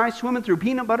like you and I swimming through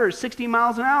peanut butter at 60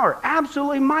 miles an hour.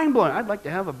 Absolutely mind-blowing. I'd like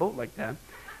to have a boat like that.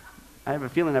 I have a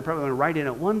feeling I probably want to ride in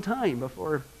at one time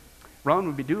before Ron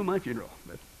would be doing my funeral.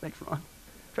 But thanks, Ron.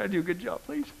 Try to do a good job,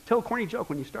 please. Tell a corny joke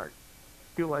when you start.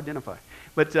 People identify.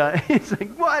 But it's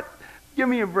like, what? Give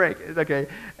me a break. Okay,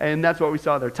 and that's what we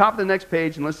saw there. Top of the next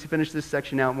page, and let's finish this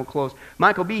section out and we'll close.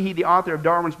 Michael Behe, the author of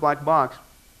Darwin's Black Box,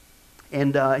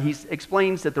 and he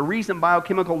explains that the recent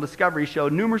biochemical discoveries show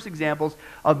numerous examples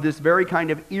of this very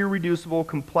kind of irreducible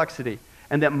complexity,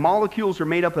 and that molecules are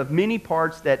made up of many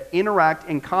parts that interact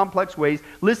in complex ways.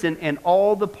 Listen, and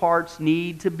all the parts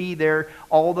need to be there.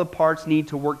 All the parts need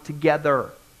to work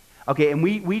together. Okay, and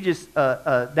we just,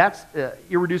 that's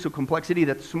irreducible complexity,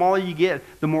 that the smaller you get,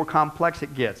 the more complex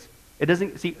it gets. It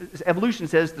doesn't, see, evolution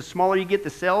says the smaller you get the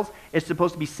cells, it's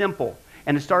supposed to be simple.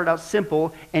 And it started out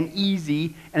simple and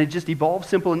easy, and it just evolved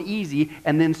simple and easy,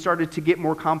 and then started to get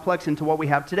more complex into what we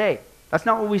have today. That's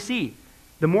not what we see.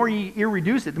 The more you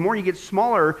reduce it, the more you get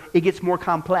smaller, it gets more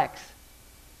complex.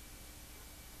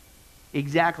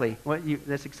 Exactly.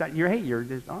 That's exciting. You're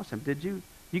awesome.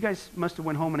 You guys must have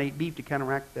went home and ate beef to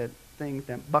counteract that thing,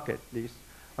 that bucket.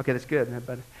 Okay, that's good.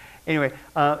 But anyway,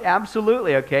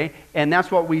 absolutely, okay? And that's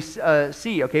what we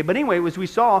see, okay? But anyway, as we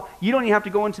saw, you don't even have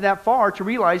to go into that far to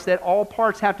realize that all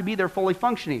parts have to be there fully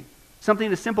functioning.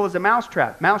 Something as simple as a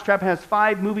mousetrap. Mousetrap has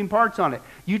 5 moving parts on it.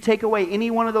 You take away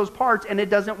any one of those parts and it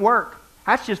doesn't work.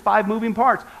 That's just 5 moving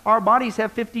parts. Our bodies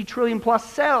have 50 trillion plus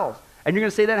cells. And you're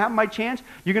going to say that happened by chance?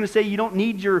 You're going to say you don't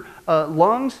need your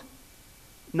lungs?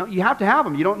 No, you have to have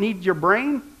them. You don't need your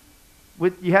brain.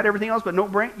 You had everything else but no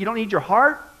brain. You don't need your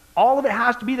heart. All of it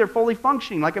has to be there fully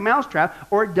functioning like a mousetrap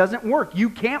or it doesn't work. You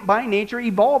can't by nature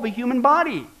evolve a human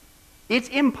body. It's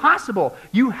impossible.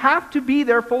 You have to be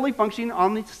there fully functioning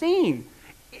on the scene.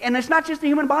 And it's not just the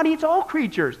human body, it's all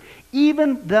creatures.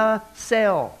 Even the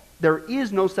cell. There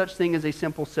is no such thing as a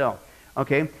simple cell.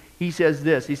 Okay? He says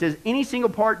this. He says, any single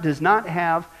part does not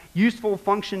have useful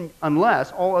function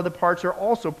unless all other parts are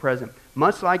also present,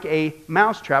 much like a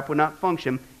mousetrap would not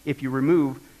function if you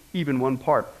remove even one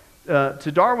part.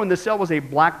 To Darwin, the cell was a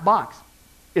black box.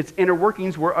 Its inner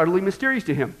workings were utterly mysterious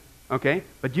to him. Okay?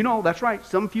 But you know, that's right,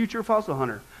 some future fossil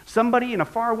hunter, somebody in a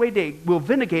faraway day will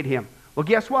vindicate him. Well,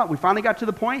 guess what? We finally got to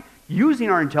the point, using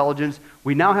our intelligence,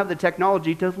 we now have the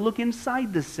technology to look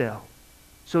inside the cell.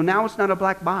 So now it's not a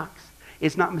black box.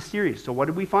 It's not mysterious. So what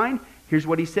did we find? Here's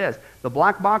what he says. The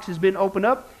black box has been opened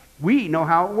up. We know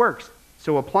how it works.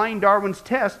 So applying Darwin's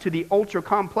test to the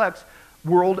ultra-complex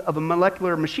world of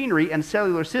molecular machinery and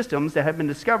cellular systems that have been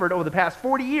discovered over the past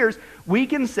 40 years, we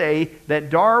can say that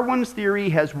Darwin's theory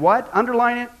has what?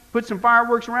 Underline it, put some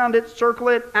fireworks around it, circle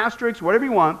it, asterisk, whatever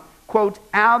you want, quote,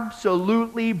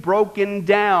 absolutely broken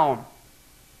down.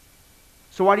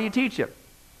 So why do you teach it?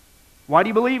 Why do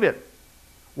you believe it?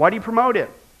 Why do you promote it?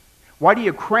 Why do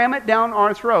you cram it down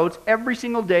our throats every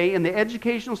single day in the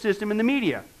educational system and the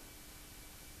media?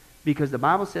 Because the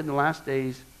Bible said in the last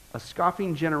days, a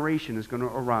scoffing generation is going to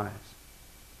arise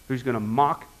who's going to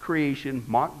mock creation,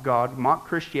 mock God, mock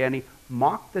Christianity,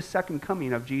 mock the second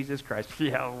coming of Jesus Christ.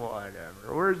 Yeah,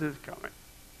 whatever. Where's this coming?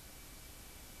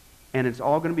 And it's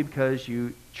all going to be because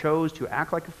you chose to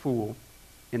act like a fool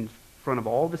in front of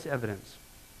all this evidence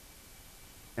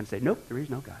and say, nope, there is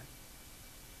no God.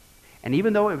 And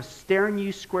even though it was staring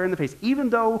you square in the face, even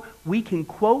though we can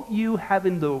quote you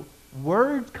having the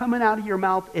words coming out of your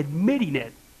mouth admitting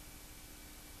it,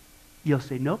 you'll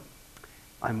say, nope,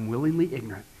 I'm willingly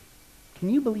ignorant. Can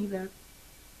you believe that?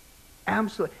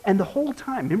 Absolutely. And the whole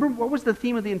time, remember what was the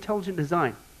theme of the intelligent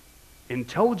design?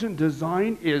 Intelligent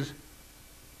design is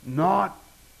not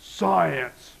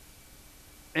science.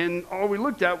 And all we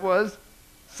looked at was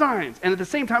science. And at the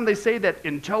same time they say that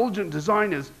intelligent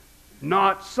design is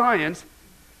not science,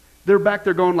 they're back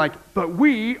there going like, but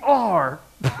we are.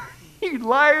 You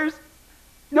liars.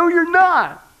 No, you're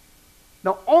not.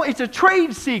 No, it's a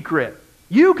trade secret.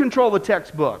 You control the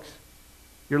textbooks.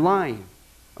 You're lying.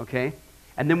 Okay?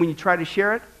 And then when you try to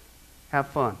share it, have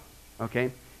fun.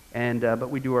 Okay? And but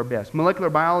we do our best. Molecular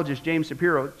biologist James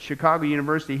Shapiro, Chicago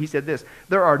University, he said this: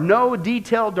 there are no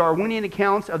detailed Darwinian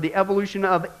accounts of the evolution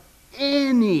of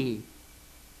any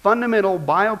fundamental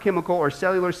biochemical or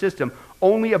cellular system,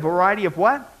 only a variety of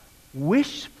what?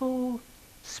 Wishful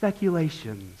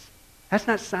speculations. That's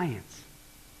not science,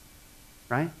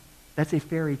 right? That's a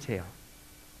fairy tale,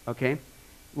 okay?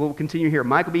 We'll continue here.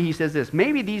 Michael B., he says this: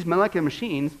 maybe these molecular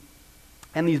machines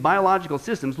and these biological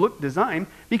systems look designed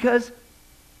because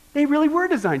they really were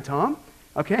designed, Tom,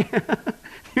 okay?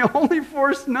 The only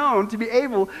force known to be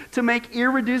able to make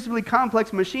irreducibly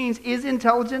complex machines is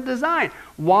intelligent design.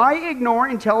 Why ignore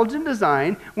intelligent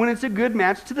design when it's a good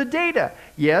match to the data?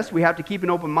 Yes, we have to keep an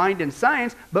open mind in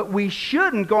science, but we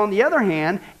shouldn't go on the other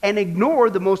hand and ignore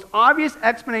the most obvious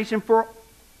explanation for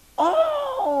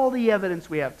all the evidence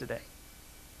we have today.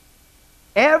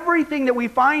 Everything that we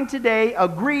find today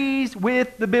agrees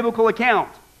with the biblical account.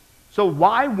 So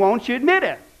why won't you admit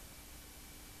it?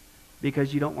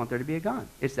 Because you don't want there to be a God.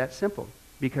 It's that simple.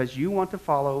 Because you want to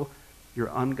follow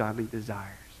your ungodly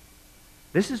desires.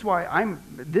 This is why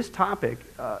this topic,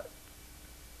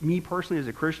 me personally as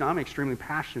a Christian, I'm extremely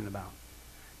passionate about.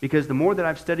 Because the more that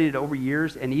I've studied it over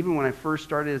years, and even when I first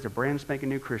started as a brand spanking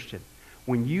new Christian,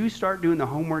 when you start doing the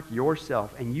homework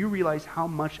yourself and you realize how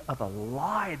much of a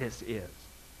lie this is,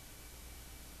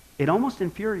 it almost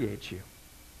infuriates you.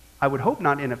 I would hope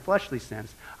not in a fleshly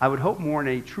sense. I would hope more in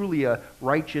a truly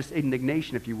righteous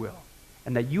indignation, if you will.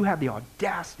 And that you have the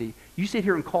audacity. You sit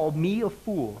here and call me a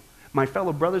fool, my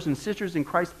fellow brothers and sisters in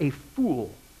Christ a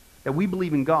fool, that we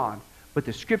believe in God. But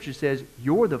the scripture says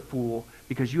you're the fool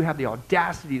because you have the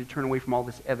audacity to turn away from all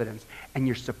this evidence and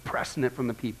you're suppressing it from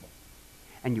the people.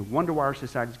 And you wonder why our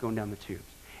society is going down the tubes.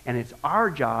 And it's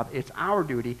our job, it's our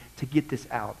duty to get this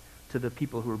out to the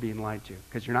people who are being lied to,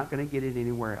 because you're not going to get it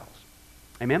anywhere else.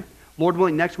 Amen? Lord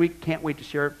willing, next week, can't wait to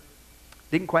share it.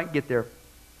 Didn't quite get there. A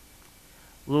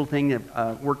little thing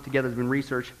that worked together has been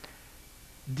researched.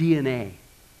 DNA.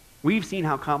 We've seen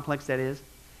how complex that is.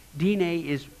 DNA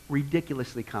is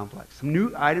ridiculously complex. Some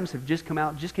new items have just come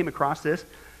out, just came across this.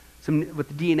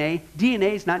 With the DNA.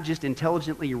 DNA is not just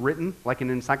intelligently written, like an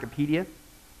encyclopedia,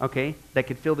 okay, that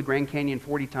could fill the Grand Canyon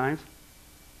 40 times.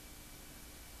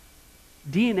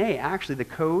 DNA, actually, the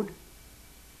code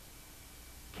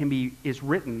is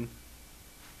written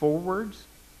forwards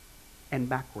and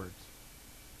backwards.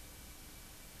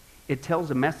 It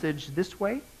tells a message this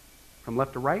way, from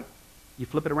left to right. You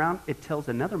flip it around, it tells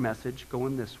another message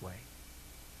going this way.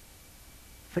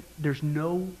 But there's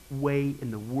no way in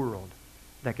the world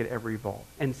that could ever evolve.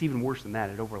 And it's even worse than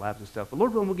that. It overlaps and stuff. But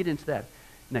Lord willing, we'll get into that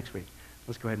next week.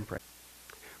 Let's go ahead and pray.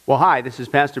 Well, hi, this is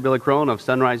Pastor Billy Crone of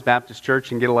Sunrise Baptist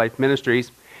Church and Get a Life Ministries,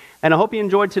 and I hope you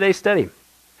enjoyed today's study.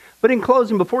 But in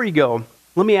closing, before you go,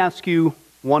 let me ask you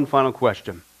one final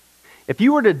question. If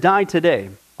you were to die today,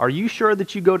 are you sure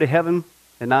that you go to heaven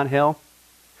and not hell?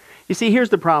 You see, here's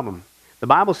the problem. The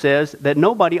Bible says that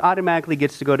nobody automatically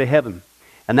gets to go to heaven,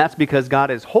 and that's because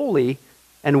God is holy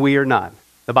and we are not.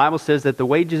 The Bible says that the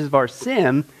wages of our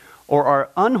sin or our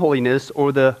unholiness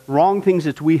or the wrong things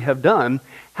that we have done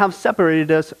have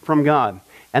separated us from God.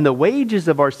 And the wages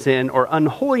of our sin or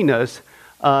unholiness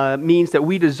means that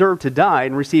we deserve to die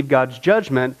and receive God's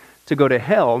judgment to go to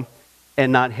hell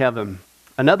and not heaven.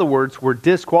 In other words, we're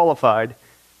disqualified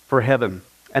for heaven.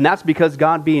 And that's because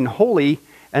God being holy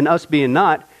and us being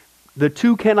not, the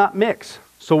two cannot mix.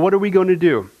 So what are we going to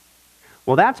do?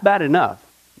 Well, that's bad enough.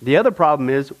 The other problem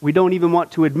is we don't even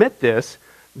want to admit this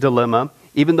dilemma,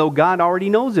 even though God already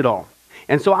knows it all.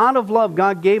 And so out of love,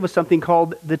 God gave us something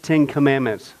called the Ten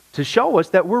Commandments to show us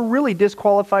that we're really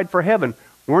disqualified for heaven.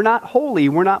 We're not holy.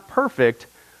 We're not perfect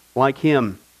like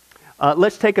Him.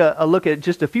 Let's take a look at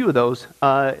just a few of those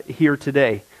here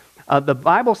today. The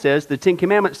Bible says, the Ten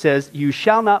Commandments says, you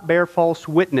shall not bear false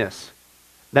witness.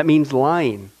 That means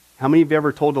lying. How many of you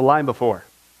ever told a lie before?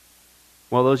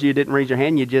 Well, those of you who didn't raise your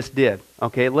hand, you just did.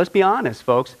 Okay, let's be honest,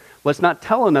 folks. Let's not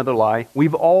tell another lie.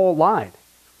 We've all lied.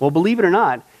 Well, believe it or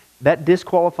not, that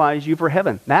disqualifies you for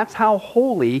heaven. That's how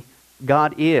holy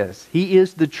God is. He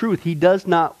is the truth. He does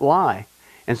not lie.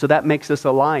 And so that makes us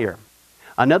a liar.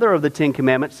 Another of the Ten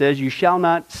Commandments says, you shall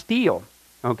not steal.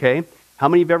 Okay? How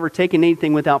many have ever taken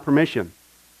anything without permission?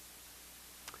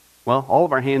 Well, all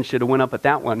of our hands should have went up at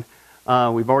that one.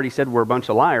 We've already said we're a bunch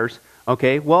of liars.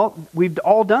 Okay, well, we've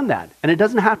all done that. And it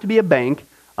doesn't have to be a bank.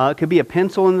 It could be a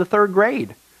pencil in the third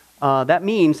grade. That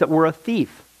means that we're a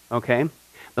thief. Okay?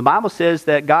 The Bible says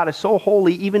that God is so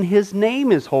holy, even His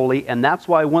name is holy. And that's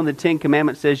why one of the Ten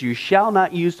Commandments says, you shall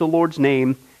not use the Lord's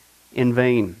name in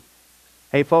vain.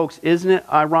 Hey, folks, isn't it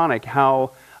ironic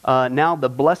how now the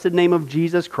blessed name of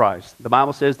Jesus Christ, the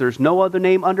Bible says there's no other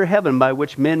name under heaven by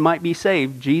which men might be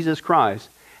saved, Jesus Christ,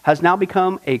 has now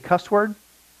become a cuss word?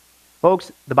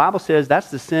 Folks, the Bible says that's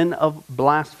the sin of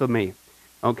blasphemy,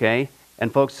 okay?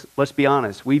 And folks, let's be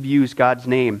honest, we've used God's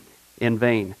name in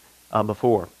vain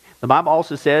before. The Bible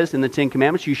also says in the Ten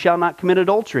Commandments, you shall not commit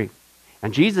adultery.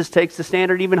 And Jesus takes the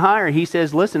standard even higher. He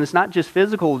says, listen, it's not just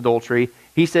physical adultery.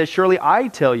 He says, surely I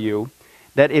tell you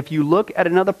that if you look at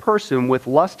another person with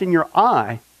lust in your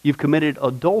eye, you've committed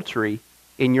adultery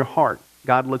in your heart.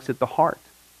 God looks at the heart.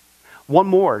 One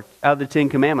more out of the Ten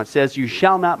Commandments says, you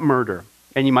shall not murder.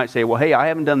 And you might say, well, hey, I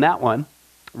haven't done that one.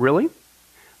 Really?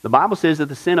 The Bible says that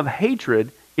the sin of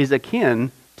hatred is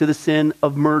akin to the sin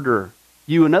of murder.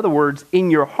 You, in other words, in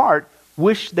your heart,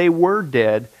 wish they were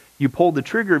dead. You pulled the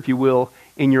trigger, if you will,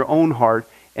 in your own heart.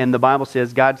 And the Bible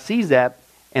says God sees that,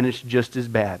 and it's just as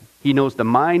bad. He knows the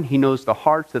mind, He knows the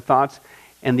hearts, the thoughts,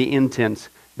 and the intents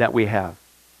that we have.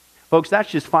 Folks,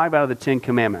 that's just 5 out of the 10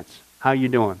 Commandments. How you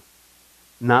doing?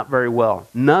 Not very well.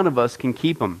 None of us can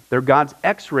keep them. They're God's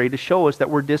x-ray to show us that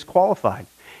we're disqualified.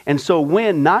 And so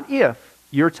when, not if,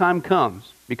 your time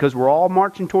comes, because we're all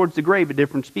marching towards the grave at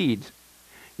different speeds,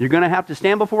 you're going to have to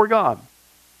stand before God.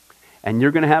 And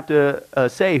you're going to have to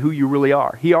say who you really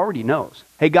are. He already knows.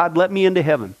 Hey, God, let me into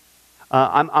heaven.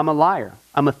 I'm a liar.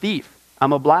 I'm a thief.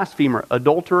 I'm a blasphemer,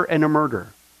 adulterer, and a murderer.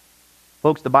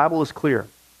 Folks, the Bible is clear.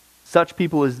 Such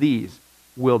people as these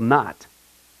will not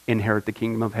inherit the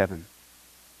kingdom of heaven.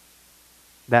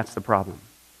 That's the problem.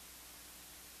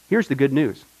 Here's the good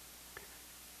news.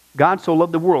 God so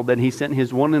loved the world that He sent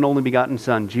His one and only begotten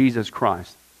Son, Jesus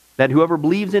Christ, that whoever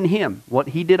believes in Him, what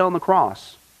He did on the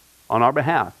cross on our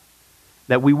behalf,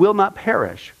 that we will not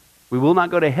perish, we will not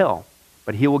go to hell,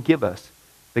 but He will give us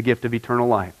the gift of eternal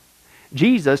life.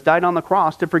 Jesus died on the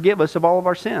cross to forgive us of all of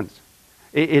our sins.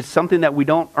 It's something that we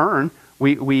don't earn.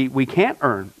 We can't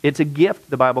earn. It's a gift,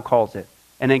 the Bible calls it,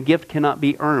 and a gift cannot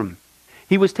be earned.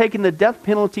 He was taking the death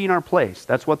penalty in our place.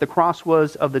 That's what the cross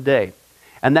was of the day.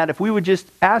 And that if we would just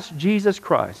ask Jesus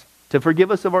Christ to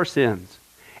forgive us of our sins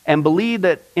and believe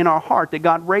that in our heart that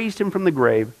God raised Him from the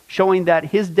grave, showing that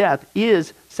His death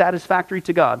is satisfactory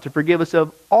to God to forgive us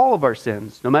of all of our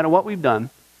sins, no matter what we've done,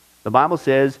 the Bible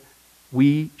says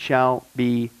we shall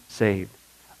be saved.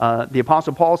 The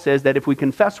Apostle Paul says that if we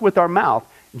confess with our mouth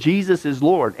Jesus is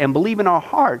Lord and believe in our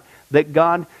heart that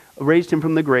God raised Him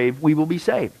from the grave, we will be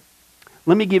saved.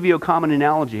 Let me give you a common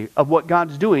analogy of what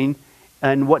God's doing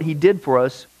and what He did for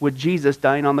us with Jesus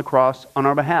dying on the cross on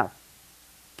our behalf.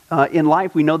 In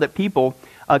life, we know that people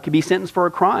can be sentenced for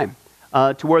a crime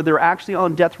to where they're actually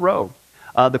on death row.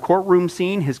 The courtroom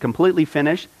scene has completely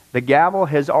finished. The gavel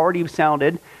has already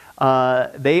sounded.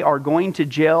 they are going to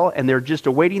jail, and they're just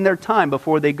awaiting their time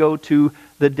before they go to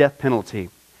the death penalty.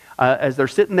 As they're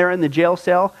sitting there in the jail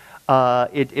cell,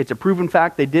 it's a proven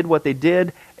fact they did what they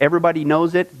did. Everybody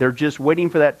knows it. They're just waiting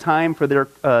for that time for their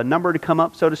number to come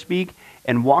up, so to speak,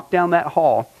 and walk down that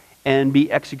hall and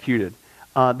be executed.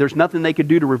 There's nothing they could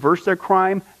do to reverse their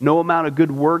crime. No amount of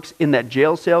good works in that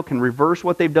jail cell can reverse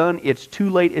what they've done. It's too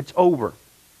late. It's over.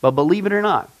 But believe it or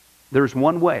not, there's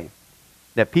one way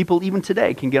that people even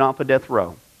today can get off of death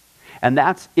row. And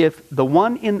that's if the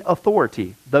one in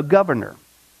authority, the governor,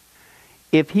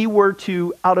 if he were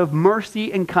to, out of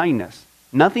mercy and kindness,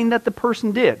 nothing that the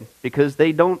person did, because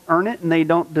they don't earn it and they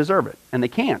don't deserve it, and they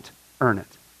can't earn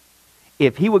it,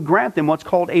 if he would grant them what's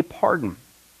called a pardon,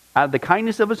 out of the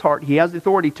kindness of his heart, he has the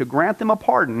authority to grant them a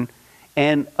pardon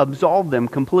and absolve them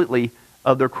completely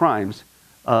of their crimes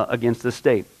against the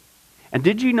state. And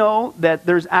did you know that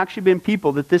there's actually been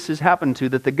people that this has happened to,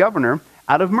 that the governor,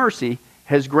 out of mercy,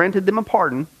 has granted them a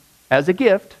pardon as a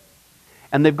gift,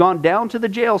 and they've gone down to the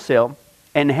jail cell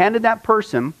and handed that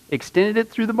person, extended it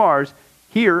through the bars,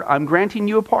 here, I'm granting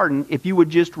you a pardon. If you would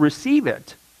just receive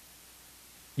it,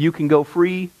 you can go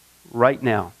free right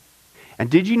now. And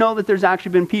did you know that there's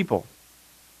actually been people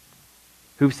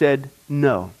who've said,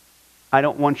 no, I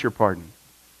don't want your pardon.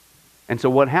 And so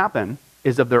what happened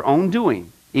is, of their own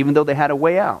doing, even though they had a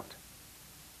way out,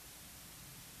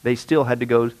 they still had to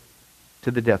go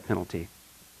to the death penalty.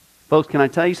 Folks, can I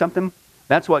tell you something?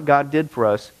 That's what God did for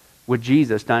us with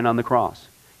Jesus dying on the cross.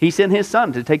 He sent his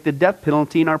son to take the death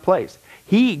penalty in our place.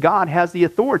 God has the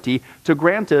authority to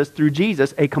grant us through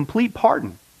Jesus a complete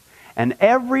pardon. And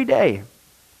every day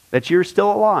that you're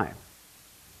still alive,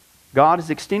 God is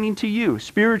extending to you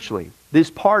spiritually this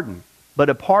pardon. But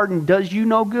a pardon does you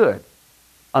no good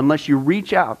unless you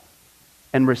reach out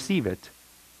and receive it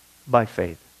by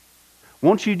faith.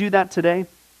 Won't you do that today?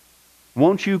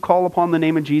 Won't you call upon the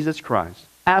name of Jesus Christ?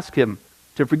 Ask him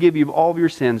to forgive you of all of your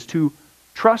sins, to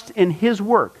trust in his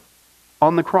work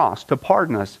on the cross to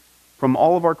pardon us from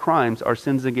all of our crimes, our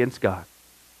sins against God.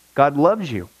 God loves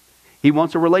you. He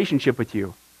wants a relationship with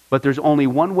you. But there's only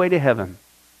one way to heaven.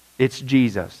 It's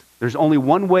Jesus. There's only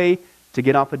one way to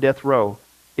get off of death row.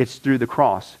 It's through the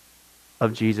cross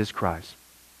of Jesus Christ.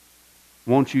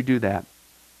 Won't you do that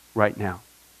right now?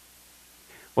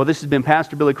 Well, this has been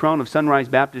Pastor Billy Crone of Sunrise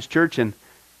Baptist Church and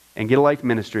Get a Life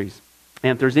Ministries.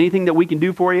 And if there's anything that we can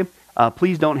do for you,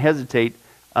 please don't hesitate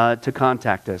to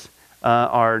contact us.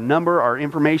 Our number, our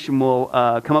information will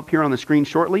come up here on the screen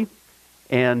shortly.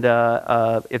 And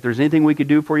if there's anything we could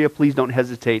do for you, please don't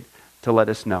hesitate to let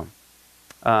us know.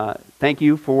 Thank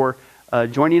you for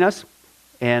joining us.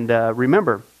 And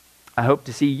remember, I hope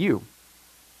to see you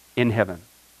in heaven.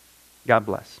 God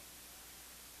bless.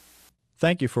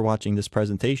 Thank you for watching this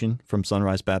presentation from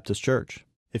Sunrise Baptist Church.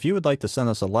 If you would like to send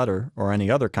us a letter or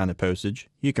any other kind of postage,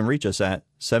 you can reach us at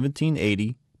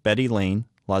 1780 Betty Lane,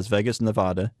 Las Vegas,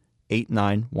 Nevada,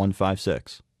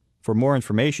 89156. For more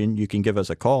information, you can give us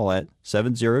a call at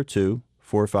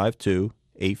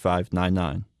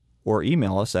 702-452-8599 or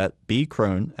email us at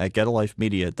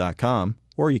bcrone@getalifemedia.com,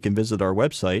 or you can visit our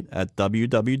website at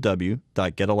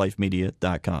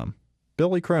www.getalifemedia.com.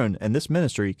 Billy Crone and this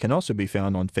ministry can also be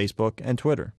found on Facebook and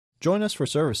Twitter. Join us for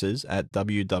services at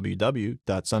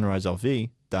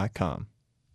www.sunriselv.com.